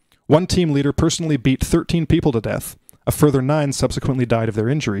basis. One team leader personally beat 13 people to death. A further 9 subsequently died of their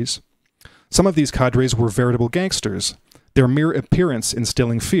injuries. Some of these cadres were veritable gangsters, their mere appearance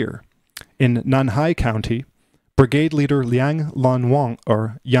instilling fear. In Nanhai County, brigade leader Yan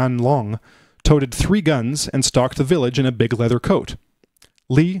Long toted 3 guns and stalked the village in a big leather coat.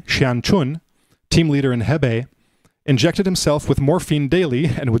 Li Xianchun, team leader in Hebei, injected himself with morphine daily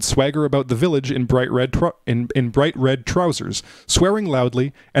and would swagger about the village in bright red trousers, swearing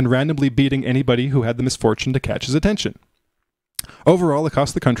loudly and randomly beating anybody who had the misfortune to catch his attention. Overall,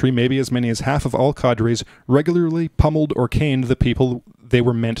 across the country, maybe as many as half of all cadres regularly pummeled or caned the people they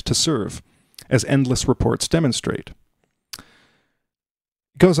were meant to serve, as endless reports demonstrate.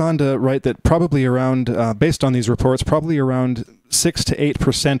 It goes on to write that probably around, based on these reports, probably around 6 to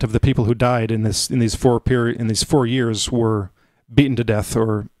 8% of the people who died in these 4 years were beaten to death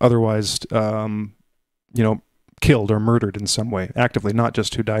or otherwise, killed or murdered in some way, actively, not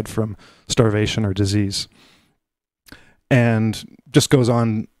just who died from starvation or disease. And just goes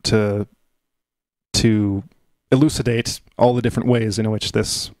on to elucidate all the different ways in which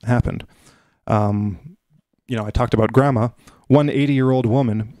this happened. I talked about Grandma, one 80-year-old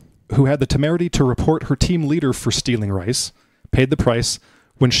woman who had the temerity to report her team leader for stealing rice, paid the price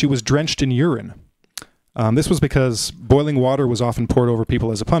when she was drenched in urine. This was because boiling water was often poured over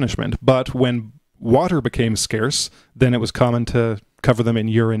people as a punishment, but when water became scarce, then it was common to cover them in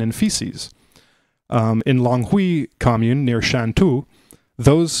urine and feces. In Longhui commune near Shantou,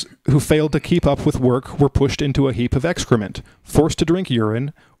 those who failed to keep up with work were pushed into a heap of excrement, forced to drink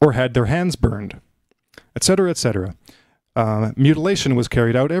urine, or had their hands burned, etc., etc. Mutilation was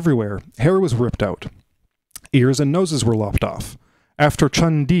carried out everywhere. Hair was ripped out. Ears and noses were lopped off. After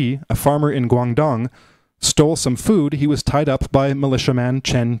Chen Di, a farmer in Guangdong, stole some food, he was tied up by militiaman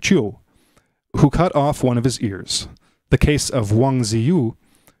Chen Chiu, who cut off one of his ears. The case of Wang Ziyu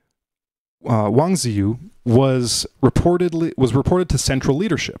was reported to central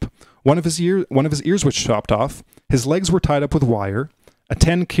leadership. One of his ears was chopped off, his legs were tied up with wire, a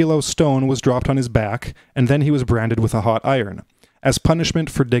 10-kilo stone was dropped on his back, and then he was branded with a hot iron, as punishment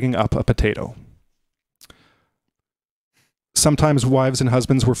for digging up a potato. Sometimes wives and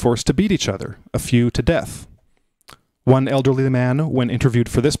husbands were forced to beat each other, a few to death. One elderly man, when interviewed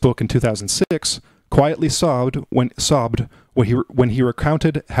for this book in 2006, quietly sobbed when he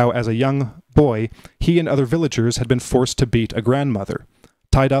recounted how, as a young boy, he and other villagers had been forced to beat a grandmother,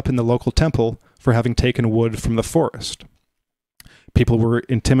 tied up in the local temple for having taken wood from the forest. People were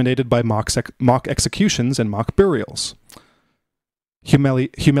intimidated by mock executions and mock burials.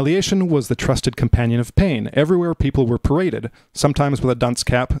 Humiliation was the trusted companion of pain. Everywhere people were paraded, sometimes with a dunce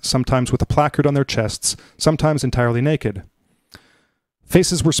cap, sometimes with a placard on their chests, sometimes entirely naked.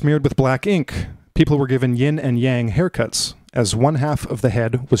 Faces were smeared with black ink. People were given yin and yang haircuts, as one half of the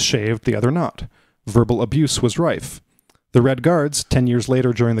head was shaved, the other not. Verbal abuse was rife. The Red Guards, 10 years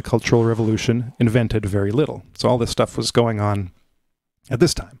later during the Cultural Revolution, invented very little. So all this stuff was going on at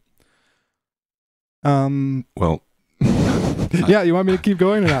this time. Well... yeah, you want me to keep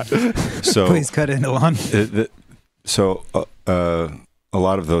going or not? So please cut in, Alon. A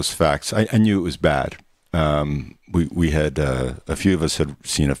lot of those facts, I knew it was bad. We had a few of us had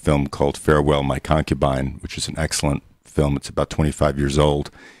seen a film called Farewell, My Concubine, which is an excellent film. It's about 25 years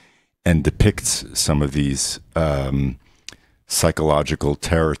old and depicts some of these psychological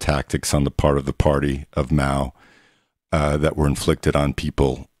terror tactics on the part of the party of Mao that were inflicted on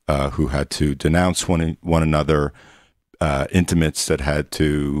people who had to denounce one another, intimates that had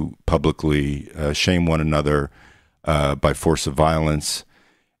to publicly shame one another by force of violence.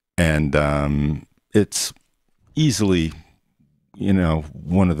 And it's easily,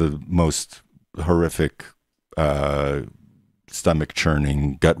 one of the most horrific,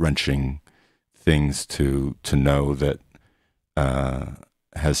 stomach-churning, gut-wrenching things to know that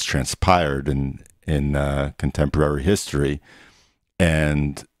has transpired in contemporary history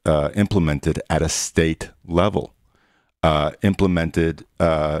and implemented at a state level. Implemented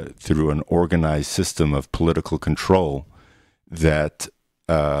through an organized system of political control that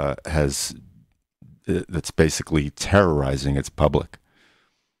that's basically terrorizing its public.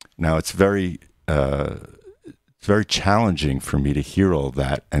 Now, it's very challenging for me to hear all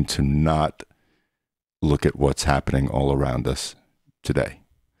that and to not look at what's happening all around us today,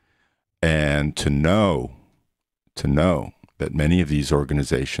 and to know that many of these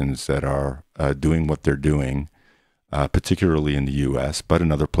organizations that are doing what they're doing, particularly in the U.S., but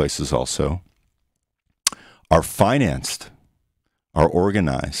in other places also, are financed, are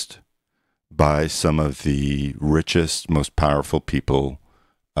organized by some of the richest, most powerful people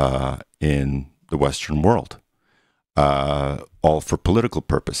in the Western world, all for political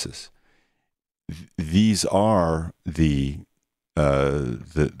purposes. These are the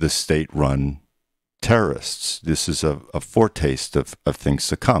state-run terrorists. This is a foretaste of things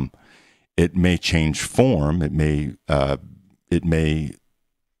to come. It may change form. It may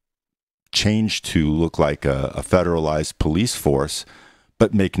change to look like a federalized police force,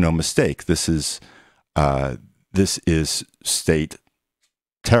 but make no mistake, this is state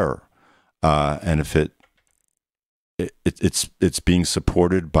terror, and if it's being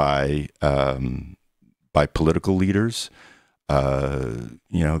supported by political leaders. There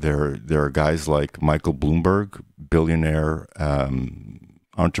are guys like Michael Bloomberg, billionaire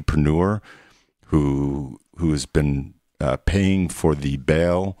entrepreneur, who has been paying for the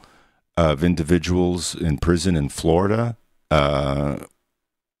bail of individuals in prison in Florida,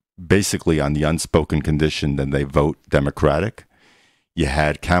 basically on the unspoken condition that they vote Democratic. You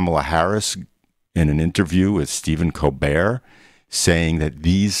had Kamala Harris in an interview with Stephen Colbert saying that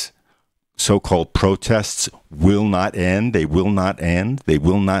these so-called protests will not end. They will not end. They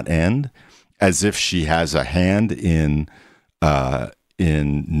will not end, as if she has a hand in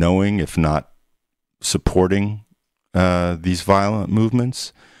knowing, if not supporting, these violent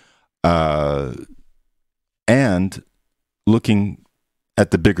movements. And looking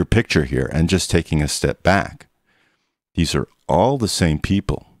at the bigger picture here and just taking a step back, these are all the same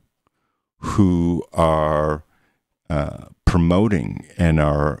people who are promoting and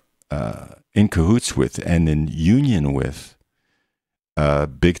are in cahoots with and in union with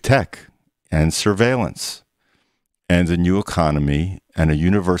big tech and surveillance and a new economy and a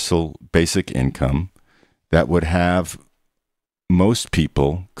universal basic income that would have most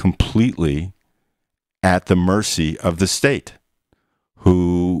people completely at the mercy of the state,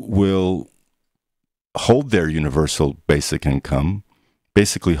 who will hold their universal basic income,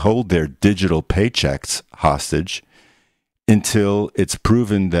 basically hold their digital paychecks hostage until it's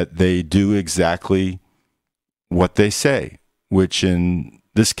proven that they do exactly what they say, which in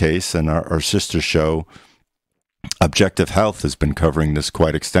this case, and our sister show, Objective Health, has been covering this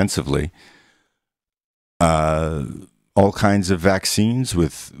quite extensively. All kinds of vaccines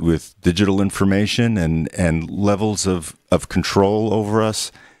with digital information and levels of control over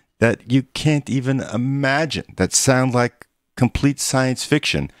us that you can't even imagine, that sound like complete science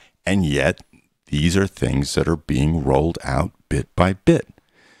fiction. And yet, these are things that are being rolled out bit by bit.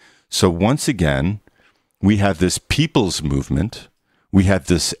 So once again, we have this people's movement. We have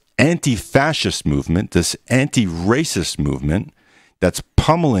this anti-fascist movement, this anti-racist movement that's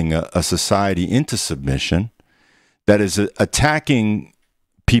pummeling a society into submission, that is attacking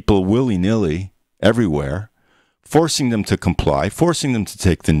people willy-nilly everywhere, forcing them to comply, forcing them to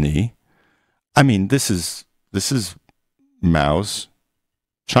take the knee. I mean, this is Mao's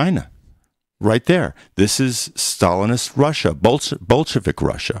China right there. This is Stalinist Russia, Bolshevik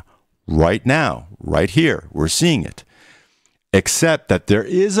Russia, right now, right here. We're seeing it. Except that there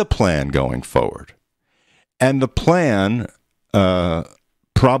is a plan going forward. And the plan,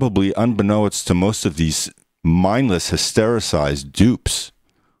 probably unbeknownst to most of these mindless, hystericized dupes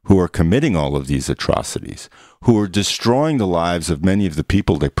who are committing all of these atrocities, who are destroying the lives of many of the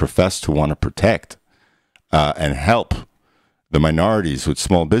people they profess to want to protect and help, the minorities with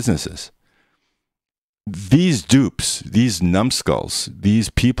small businesses. These dupes, these numbskulls, these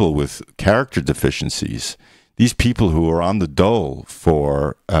people with character deficiencies, these people who are on the dole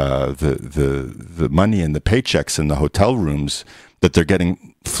for the money and the paychecks and the hotel rooms that they're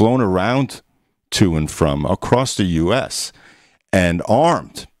getting flown around to and from across the U.S. and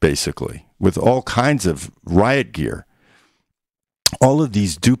armed, basically, with all kinds of riot gear. All of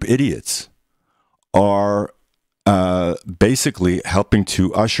these dupe idiots are basically helping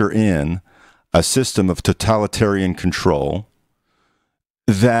to usher in a system of totalitarian control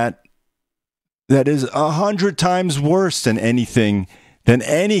that is 100 times worse than anything, than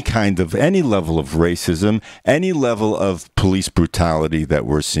any level of racism, any level of police brutality that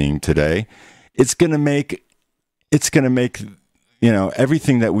we're seeing today. It's going to make,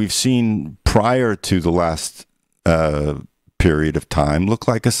 everything that we've seen prior to the last period of time look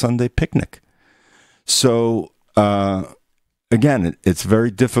like a Sunday picnic. So, again, it's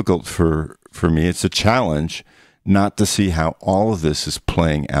very difficult for me. It's a challenge not to see how all of this is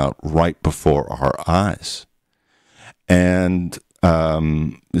playing out right before our eyes. And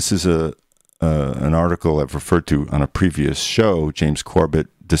this is an article I've referred to on a previous show. James Corbett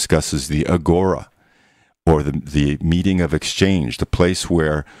discusses the agora, or the meeting of exchange, the place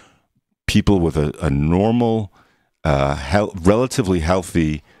where people with a normal, relatively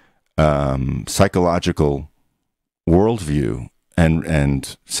healthy psychological worldview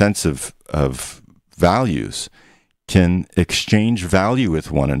and sense of values can exchange value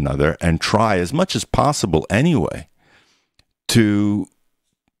with one another and try as much as possible anyway to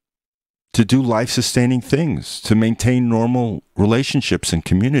do life-sustaining things, to maintain normal relationships and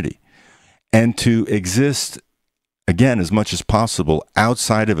community, and to exist, again, as much as possible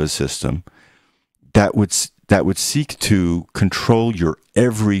outside of a system that would seek to control your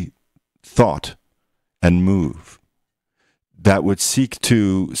every thought and move, that would seek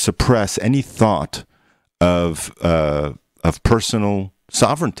to suppress any thought of personal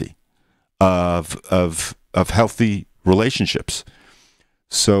sovereignty, of healthy relationships.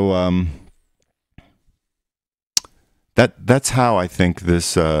 So that's how I think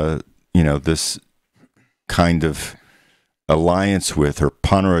this this kind of alliance with, or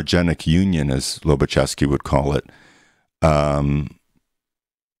ponerogenic union, as Lobachevsky would call it,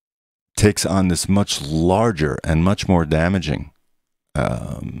 takes on this much larger and much more damaging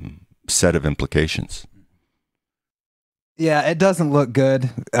set of implications. Yeah, it doesn't look good.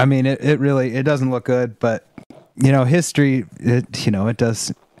 I mean, it really doesn't look good. But history, it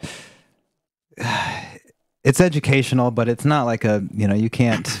does. It's educational, but it's not like you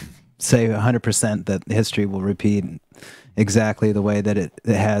can't say 100% that history will repeat exactly the way that it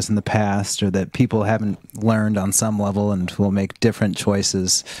has in the past, or that people haven't learned on some level and will make different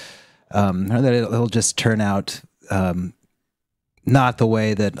choices, or that it'll just turn out not the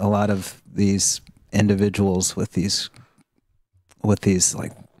way that a lot of these individuals with these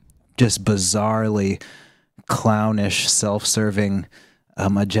like just bizarrely clownish, self-serving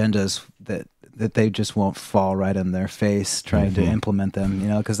agendas that they just won't fall right in their face trying to implement them,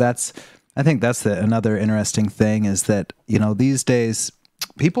 because I think that's another interesting thing, is that, these days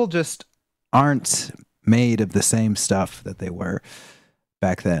people just aren't made of the same stuff that they were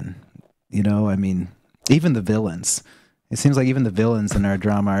back then. I mean, even the villains, it seems like even the villains in our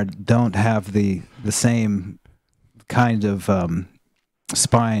drama don't have the same kind of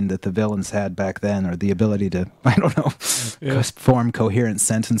spine that the villains had back then, or the ability to, I don't know, form coherent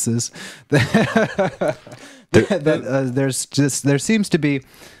sentences. There seems to be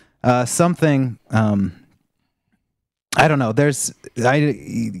something, I don't know,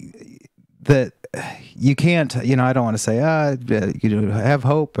 that you can't, I don't want to say, have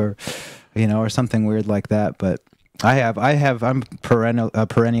hope, or, or something weird like that, but I'm a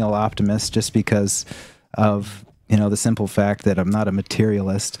perennial optimist, just because of the simple fact that I'm not a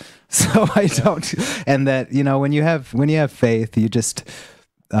materialist, so I don't, and that when you have faith, you just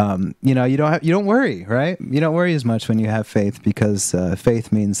you don't worry, right? You don't worry as much when you have faith, because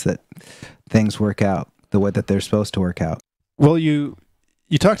faith means that things work out the way that they're supposed to work out. Well, you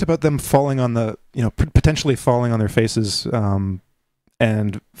talked about them falling on potentially falling on their faces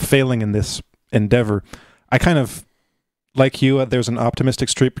and failing in this endeavor. I kind of, like you, there's an optimistic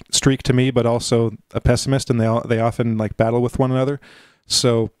streak to me, but also a pessimist, and they often battle with one another.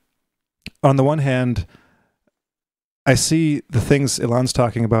 So, on the one hand, I see the things Ilan's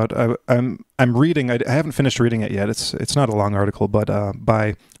talking about. I'm reading. I haven't finished reading it yet. It's not a long article, but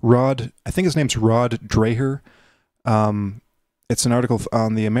by Rod. I think his name's Rod Dreher. It's an article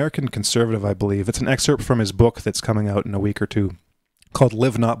on the American Conservative, I believe. It's an excerpt from his book that's coming out in a week or two, called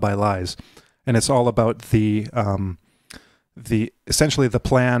 "Live Not by Lies," and it's all about the essentially the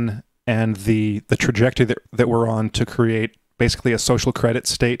plan and the trajectory that we're on to create basically a social credit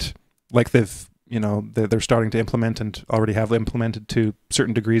state, like they're starting to implement and already have implemented to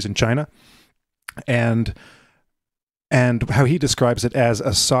certain degrees in China, and how he describes it as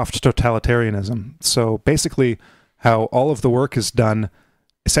a soft totalitarianism. So basically, how all of the work is done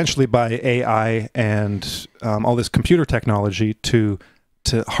essentially by AI and all this computer technology to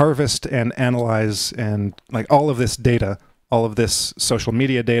harvest and analyze and all of this data, all of this social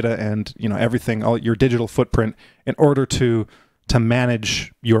media data, and everything, all your digital footprint, in order to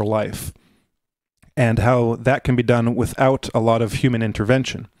manage your life, and how that can be done without a lot of human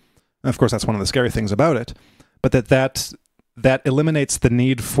intervention. And of course, that's one of the scary things about it, but that eliminates the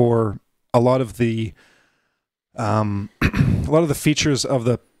need for a lot of the features of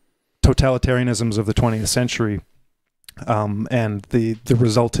the totalitarianisms of the 20th century, and the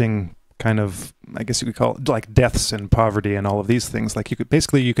resulting kind of, I guess you could call it, deaths and poverty and all of these things.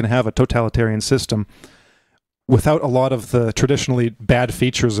 You can have a totalitarian system without a lot of the traditionally bad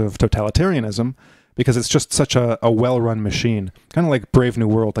features of totalitarianism, because it's just such a well-run machine, kind of like Brave New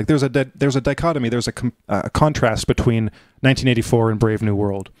World. There's a dichotomy, there's a contrast between 1984 and Brave New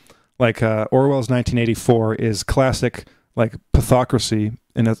World. Orwell's 1984 is classic pathocracy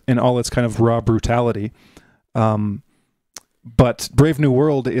in all its kind of raw brutality, But Brave New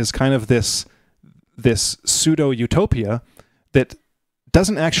World is kind of this pseudo utopia that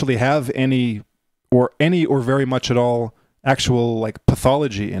doesn't actually have any or very much at all actual like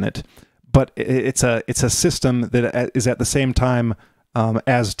pathology in it, but it's a system that is at the same time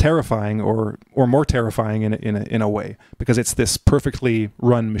as terrifying or more terrifying in a way, because it's this perfectly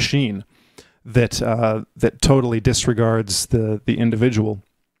run machine that totally disregards the individual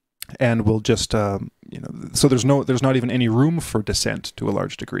and will just so there's not even any room for dissent to a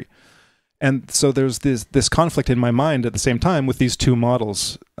large degree. And so there's this conflict in my mind at the same time with these two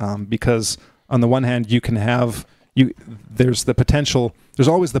models, because on the one hand there's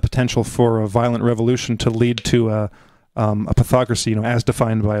always the potential for a violent revolution to lead to a pathocracy, as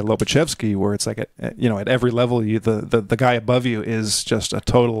defined by Lobachevsky, where it's like at every level the guy above you is just a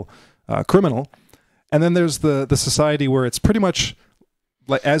total criminal. And then there's the society where it's pretty much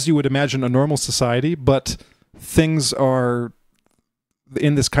like as you would imagine a normal society, but things are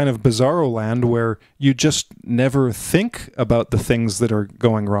in this kind of bizarro land where you just never think about the things that are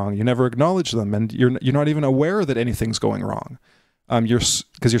going wrong. You never acknowledge them, and you're not even aware that anything's going wrong.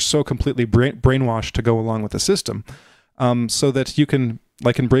 Because you're so completely brainwashed to go along with the system, so that you can,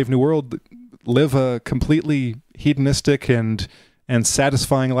 like in Brave New World, live a completely hedonistic and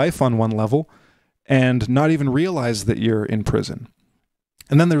satisfying life on one level, and not even realize that you're in prison.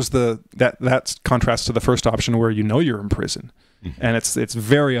 And then there's that contrast to the first option where you're in prison. And it's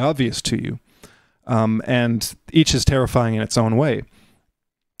very obvious to you, and each is terrifying in its own way.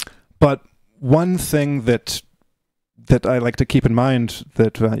 But one thing that I like to keep in mind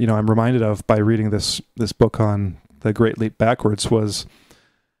that I'm reminded of by reading this book on the Great Leap Backwards was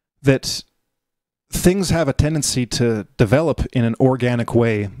that things have a tendency to develop in an organic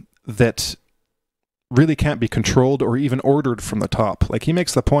way that really can't be controlled or even ordered from the top. Like, he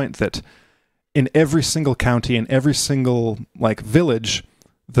makes the point that in every single county, in every single village,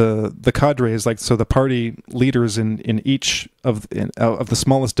 the cadres, so the party leaders in each of the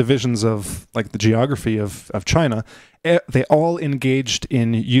smallest divisions of the geography of China, they all engaged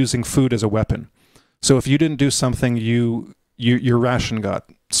in using food as a weapon. So if you didn't do something, your ration got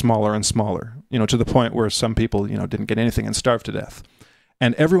smaller and smaller, to the point where some people didn't get anything and starved to death.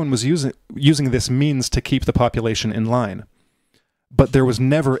 And everyone was using this means to keep the population in line. But there was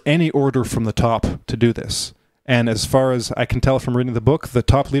never any order from the top to do this. And as far as I can tell from reading the book, the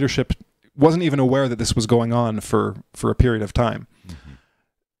top leadership wasn't even aware that this was going on for a period of time. Mm-hmm.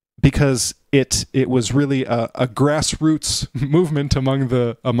 Because it was really a grassroots movement among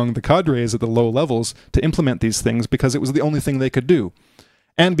the cadres at the low levels to implement these things, because it was the only thing they could do.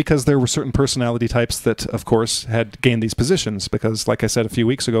 And because there were certain personality types that, of course, had gained these positions. Because, like I said a few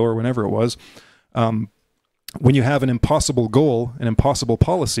weeks ago, or whenever it was, when you have an impossible goal, an impossible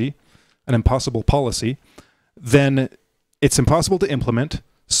policy, then it's impossible to implement.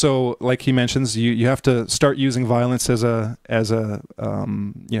 So, like he mentions, you have to start using violence you have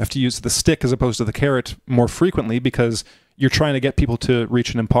to use the stick as opposed to the carrot more frequently, because you're trying to get people to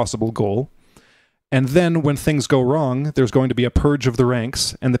reach an impossible goal. And then when things go wrong, there's going to be a purge of the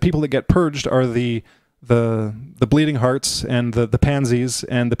ranks, and the people that get purged are the bleeding hearts and the pansies,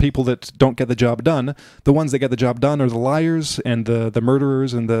 and the people that don't get the job done. The ones that get the job done are the liars and the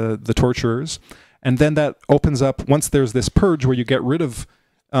murderers and the torturers. And then that opens up, once there's this purge where you get rid of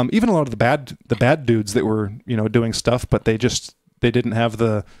even a lot of the bad dudes that were doing stuff, but they didn't have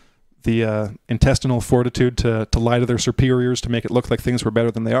the intestinal fortitude to lie to their superiors to make it look like things were better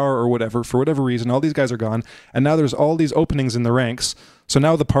than they are, or whatever. For whatever reason, all these guys are gone, and now there's all these openings in the ranks. So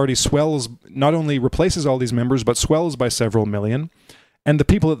now the party swells, not only replaces all these members, but swells by several million. And the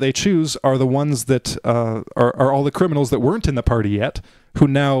people that they choose are the ones that are all the criminals that weren't in the party yet, who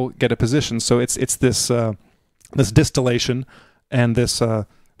now get a position. So it's this distillation and this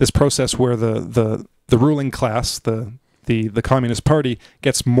process where the ruling class, the Communist Party,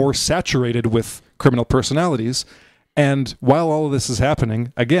 gets more saturated with criminal personalities. And while all of this is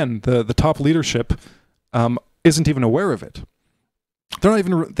happening, again, the top leadership isn't even aware of it.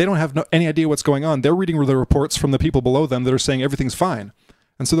 They don't have any idea what's going on. They're reading the reports from the people below them that are saying everything's fine.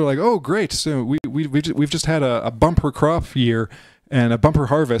 And so they're like, oh, great. So we've just had a bumper crop year and a bumper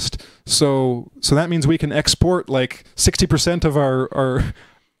harvest. So that means we can export 60% of our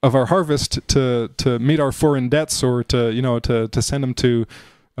harvest to meet our foreign debts, or to send them to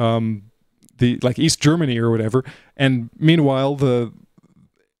East Germany or whatever. And meanwhile,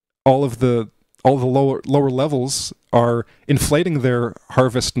 all the lower levels are inflating their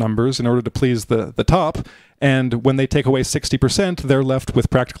harvest numbers in order to please the top. And when they take away 60%, they're left with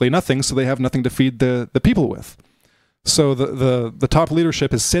practically nothing, so they have nothing to feed the people with. So the top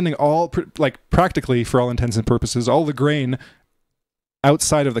leadership is sending all, like practically for all intents and purposes, all the grain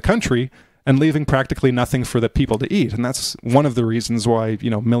outside of the country and leaving practically nothing for the people to eat. And that's one of the reasons why, you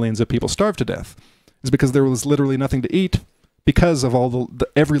know, millions of people starved to death, is because there was literally nothing to eat because of all the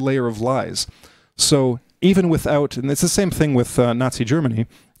every layer of lies. So even without, and it's the same thing with Nazi Germany,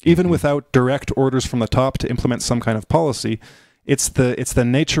 even without direct orders from the top to implement some kind of policy, it's the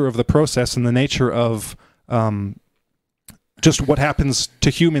nature of the process and the nature of just what happens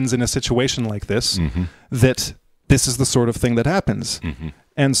to humans in a situation like this, that this is the sort of thing that happens.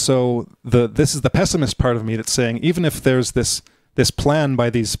 And so this is the pessimist part of me that's saying, even if there's this plan by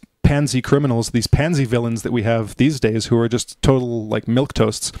these pansy criminals, these pansy villains that we have these days, who are just total like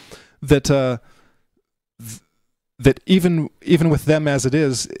milquetoasts, that that even with them as it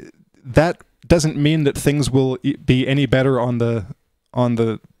is, that doesn't mean that things will be any better on the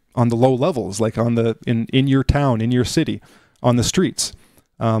low levels, like in your town, in your city, on the streets,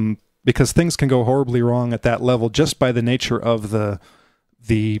 because things can go horribly wrong at that level just by the nature of the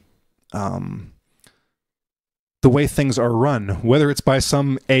way things are run, whether it's by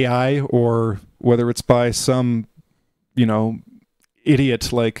some AI or whether it's by some, you know,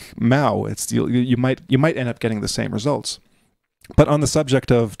 idiot like Mao. It's you might end up getting the same results. But on the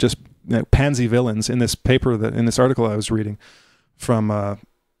subject of just, you know, pansy villains, in this paper, in this article I was reading from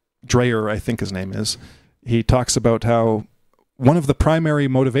Dreyer, I think his name is, he talks about how one of the primary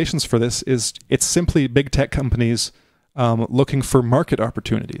motivations for this is it's simply big tech companies looking for market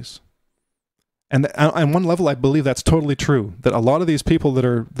opportunities. And on one level, I believe that's totally true. That a lot of these people that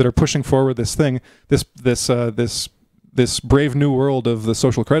are pushing forward this thing, this brave new world of the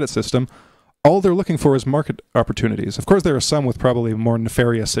social credit system, all they're looking for is market opportunities. Of course, there are some with probably more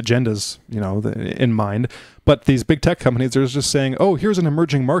nefarious agendas, you know, in mind. But these big tech companies are just saying, "Oh, here's an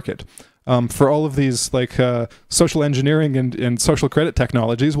emerging market for all of these like social engineering and social credit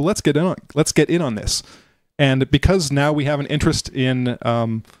technologies. Well, let's get in on this." And because now we have an interest in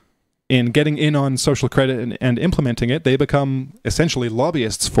getting in on social credit and implementing it, they become essentially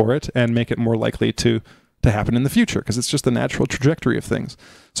lobbyists for it and make it more likely to happen in the future, because it's just the natural trajectory of things.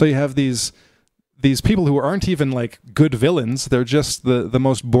 So you have these people who aren't even like good villains. They're just the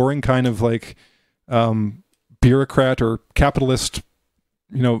most boring kind of like bureaucrat or capitalist,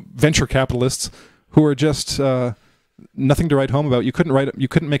 you know, venture capitalists who are just nothing to write home about. You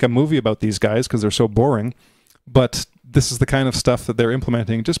couldn't make a movie about these guys because they're so boring. But this is the kind of stuff that they're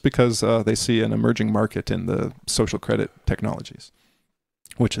implementing just because they see an emerging market in the social credit technologies,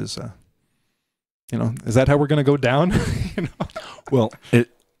 which is, you know, is that how we're going to go down? You know? Well,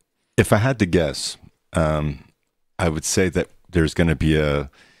 if I had to guess, I would say that there's going to be a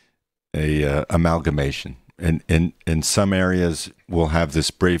amalgamation. In some areas, we'll have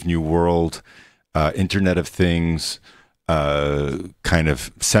this brave new world, Internet of Things, kind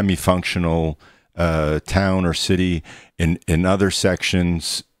of semi-functional town or city. In other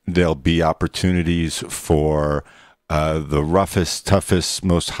sections, there'll be opportunities for the roughest, toughest,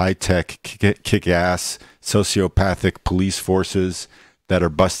 most high-tech, kick-ass, sociopathic police forces that are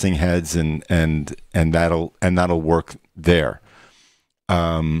busting heads, and that'll work there.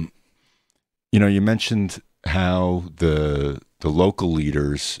 You know, you mentioned how the local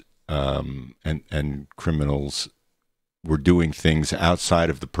leaders and criminals were doing things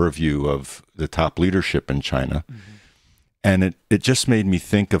outside of the purview of the top leadership in China. And it just made me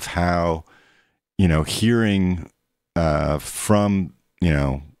think of how, you know, hearing from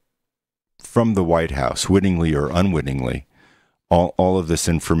the White House, wittingly or unwittingly, all of this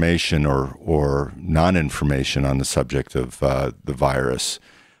information or non-information on the subject of the virus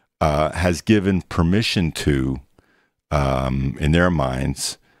has given permission to, in their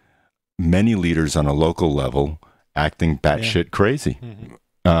minds, many leaders on a local level acting batshit crazy,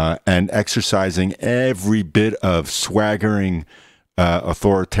 and exercising every bit of swaggering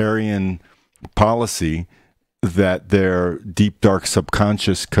authoritarian policy that their deep, dark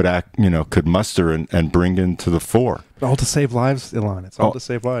subconscious could muster and bring into the fore. All to save lives, Elon. It's all to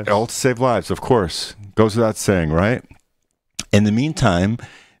save lives. All to save lives, of course. Goes without saying, right? In the meantime,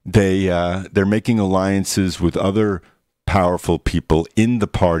 they're making alliances with other powerful people in the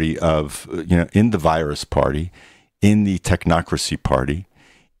party of, in the virus party, in the technocracy party,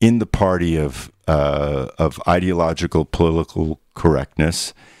 in the party of ideological political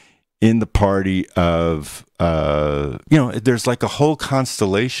correctness, in the party of, there's like a whole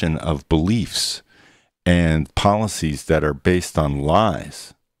constellation of beliefs and policies that are based on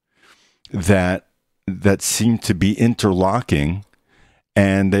lies that seem to be interlocking,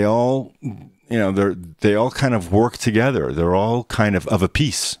 and they all, they all kind of work together. They're all kind of a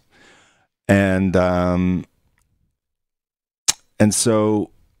piece. And and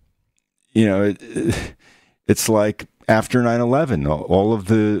so, it's like after 9/11, all of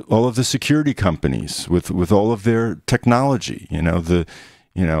the security companies with all of their technology, who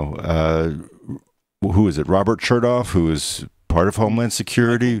is it? Robert Chertoff, who is part of Homeland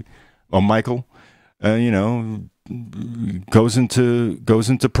Security. Michael, goes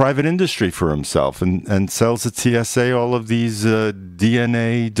into private industry for himself and sells to TSA all of these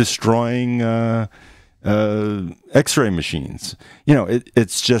DNA destroying X-ray machines.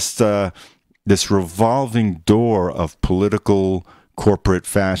 It's just this revolving door of political, corporate,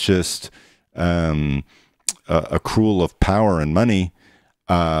 fascist accrual of power and money,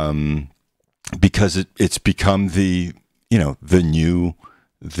 because it's become the new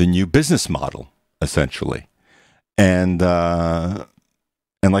business model, essentially. And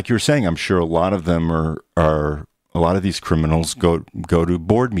like you were saying, I'm sure a lot of them are a lot of these criminals go to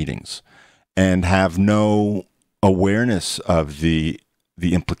board meetings and have no awareness of the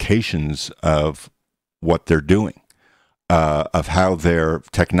implications of what they're doing, of how their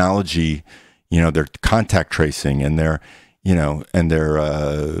technology, their contact tracing and their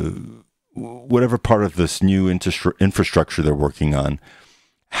whatever part of this new infrastructure they're working on,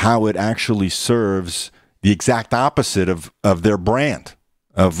 how it actually serves the exact opposite of their brand,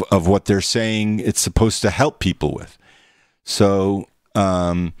 of what they're saying it's supposed to help people with. So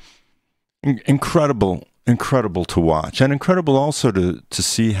incredible to watch, and incredible also to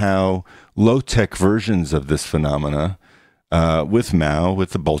see how low-tech versions of this phenomena, with Mao, with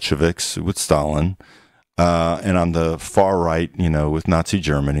the Bolsheviks, with Stalin, and on the far right, with Nazi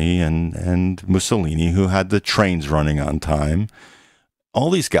Germany and Mussolini, who had the trains running on time. All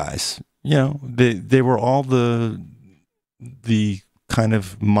these guys, they were all the kind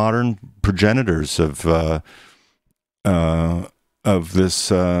of modern progenitors of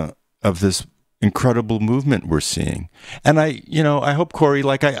this incredible movement we're seeing. And I hope, Corey,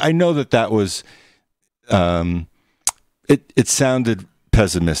 I know that was, it sounded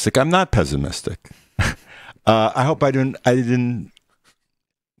pessimistic. I'm not pessimistic. I hope I didn't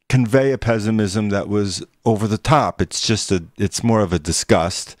convey a pessimism that was over the top. It's just it's more of a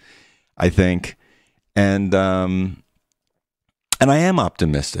disgust, I think. And I am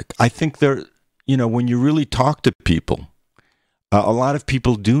optimistic. I think when you really talk to people, a lot of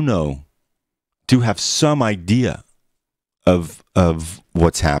people do have some idea of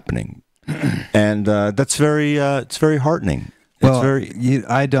what's happening. And it's very heartening. Well,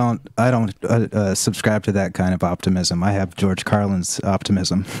 I don't subscribe to that kind of optimism. I have George Carlin's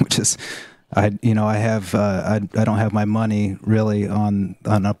optimism, which is, I don't have my money really on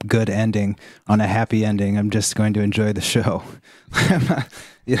a good ending, on a happy ending. I'm just going to enjoy the show.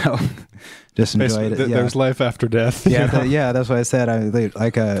 Just enjoy it. There's life after death. Yeah, that's why I said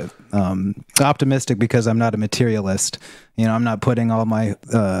optimistic, because I'm not a materialist. I'm not putting all my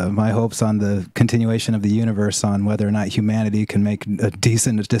my hopes on the continuation of the universe, on whether or not humanity can make a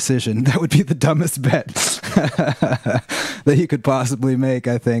decent decision. That would be the dumbest bet that you could possibly make,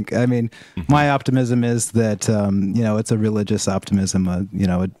 I think. I mean, my optimism is that it's a religious optimism, a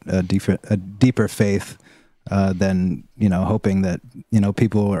deeper faith. Than hoping that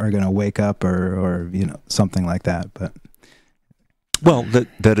people are going to wake up or something like that. But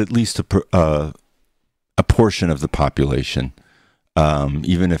that at least a portion of the population,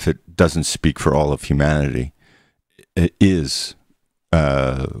 even if it doesn't speak for all of humanity, it is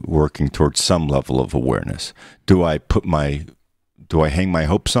working towards some level of awareness. Do I hang my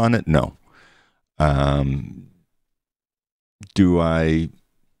hopes on it? No.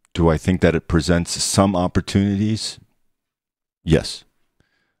 Do I think that it presents some opportunities? Yes,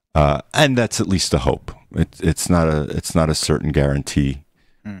 and that's at least a hope. It's not a certain guarantee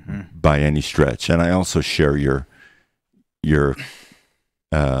by any stretch. And I also share your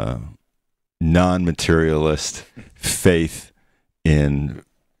non-materialist faith in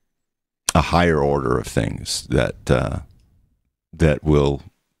a higher order of things that will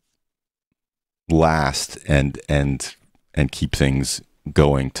last and keep things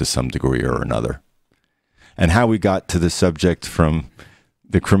going to some degree or another. And how we got to the subject from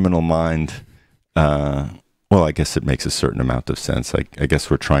the criminal mind, I guess it makes a certain amount of sense. I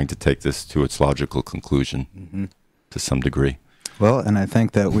guess we're trying to take this to its logical conclusion to some degree. Well, and I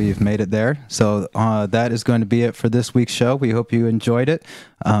think that we've made it there. So that is going to be it for this week's show. We hope you enjoyed it.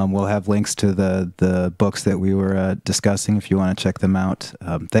 We'll have links to the books that we were discussing if you want to check them out.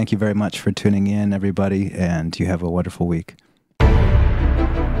 Thank you very much for tuning in, everybody, and you have a wonderful week.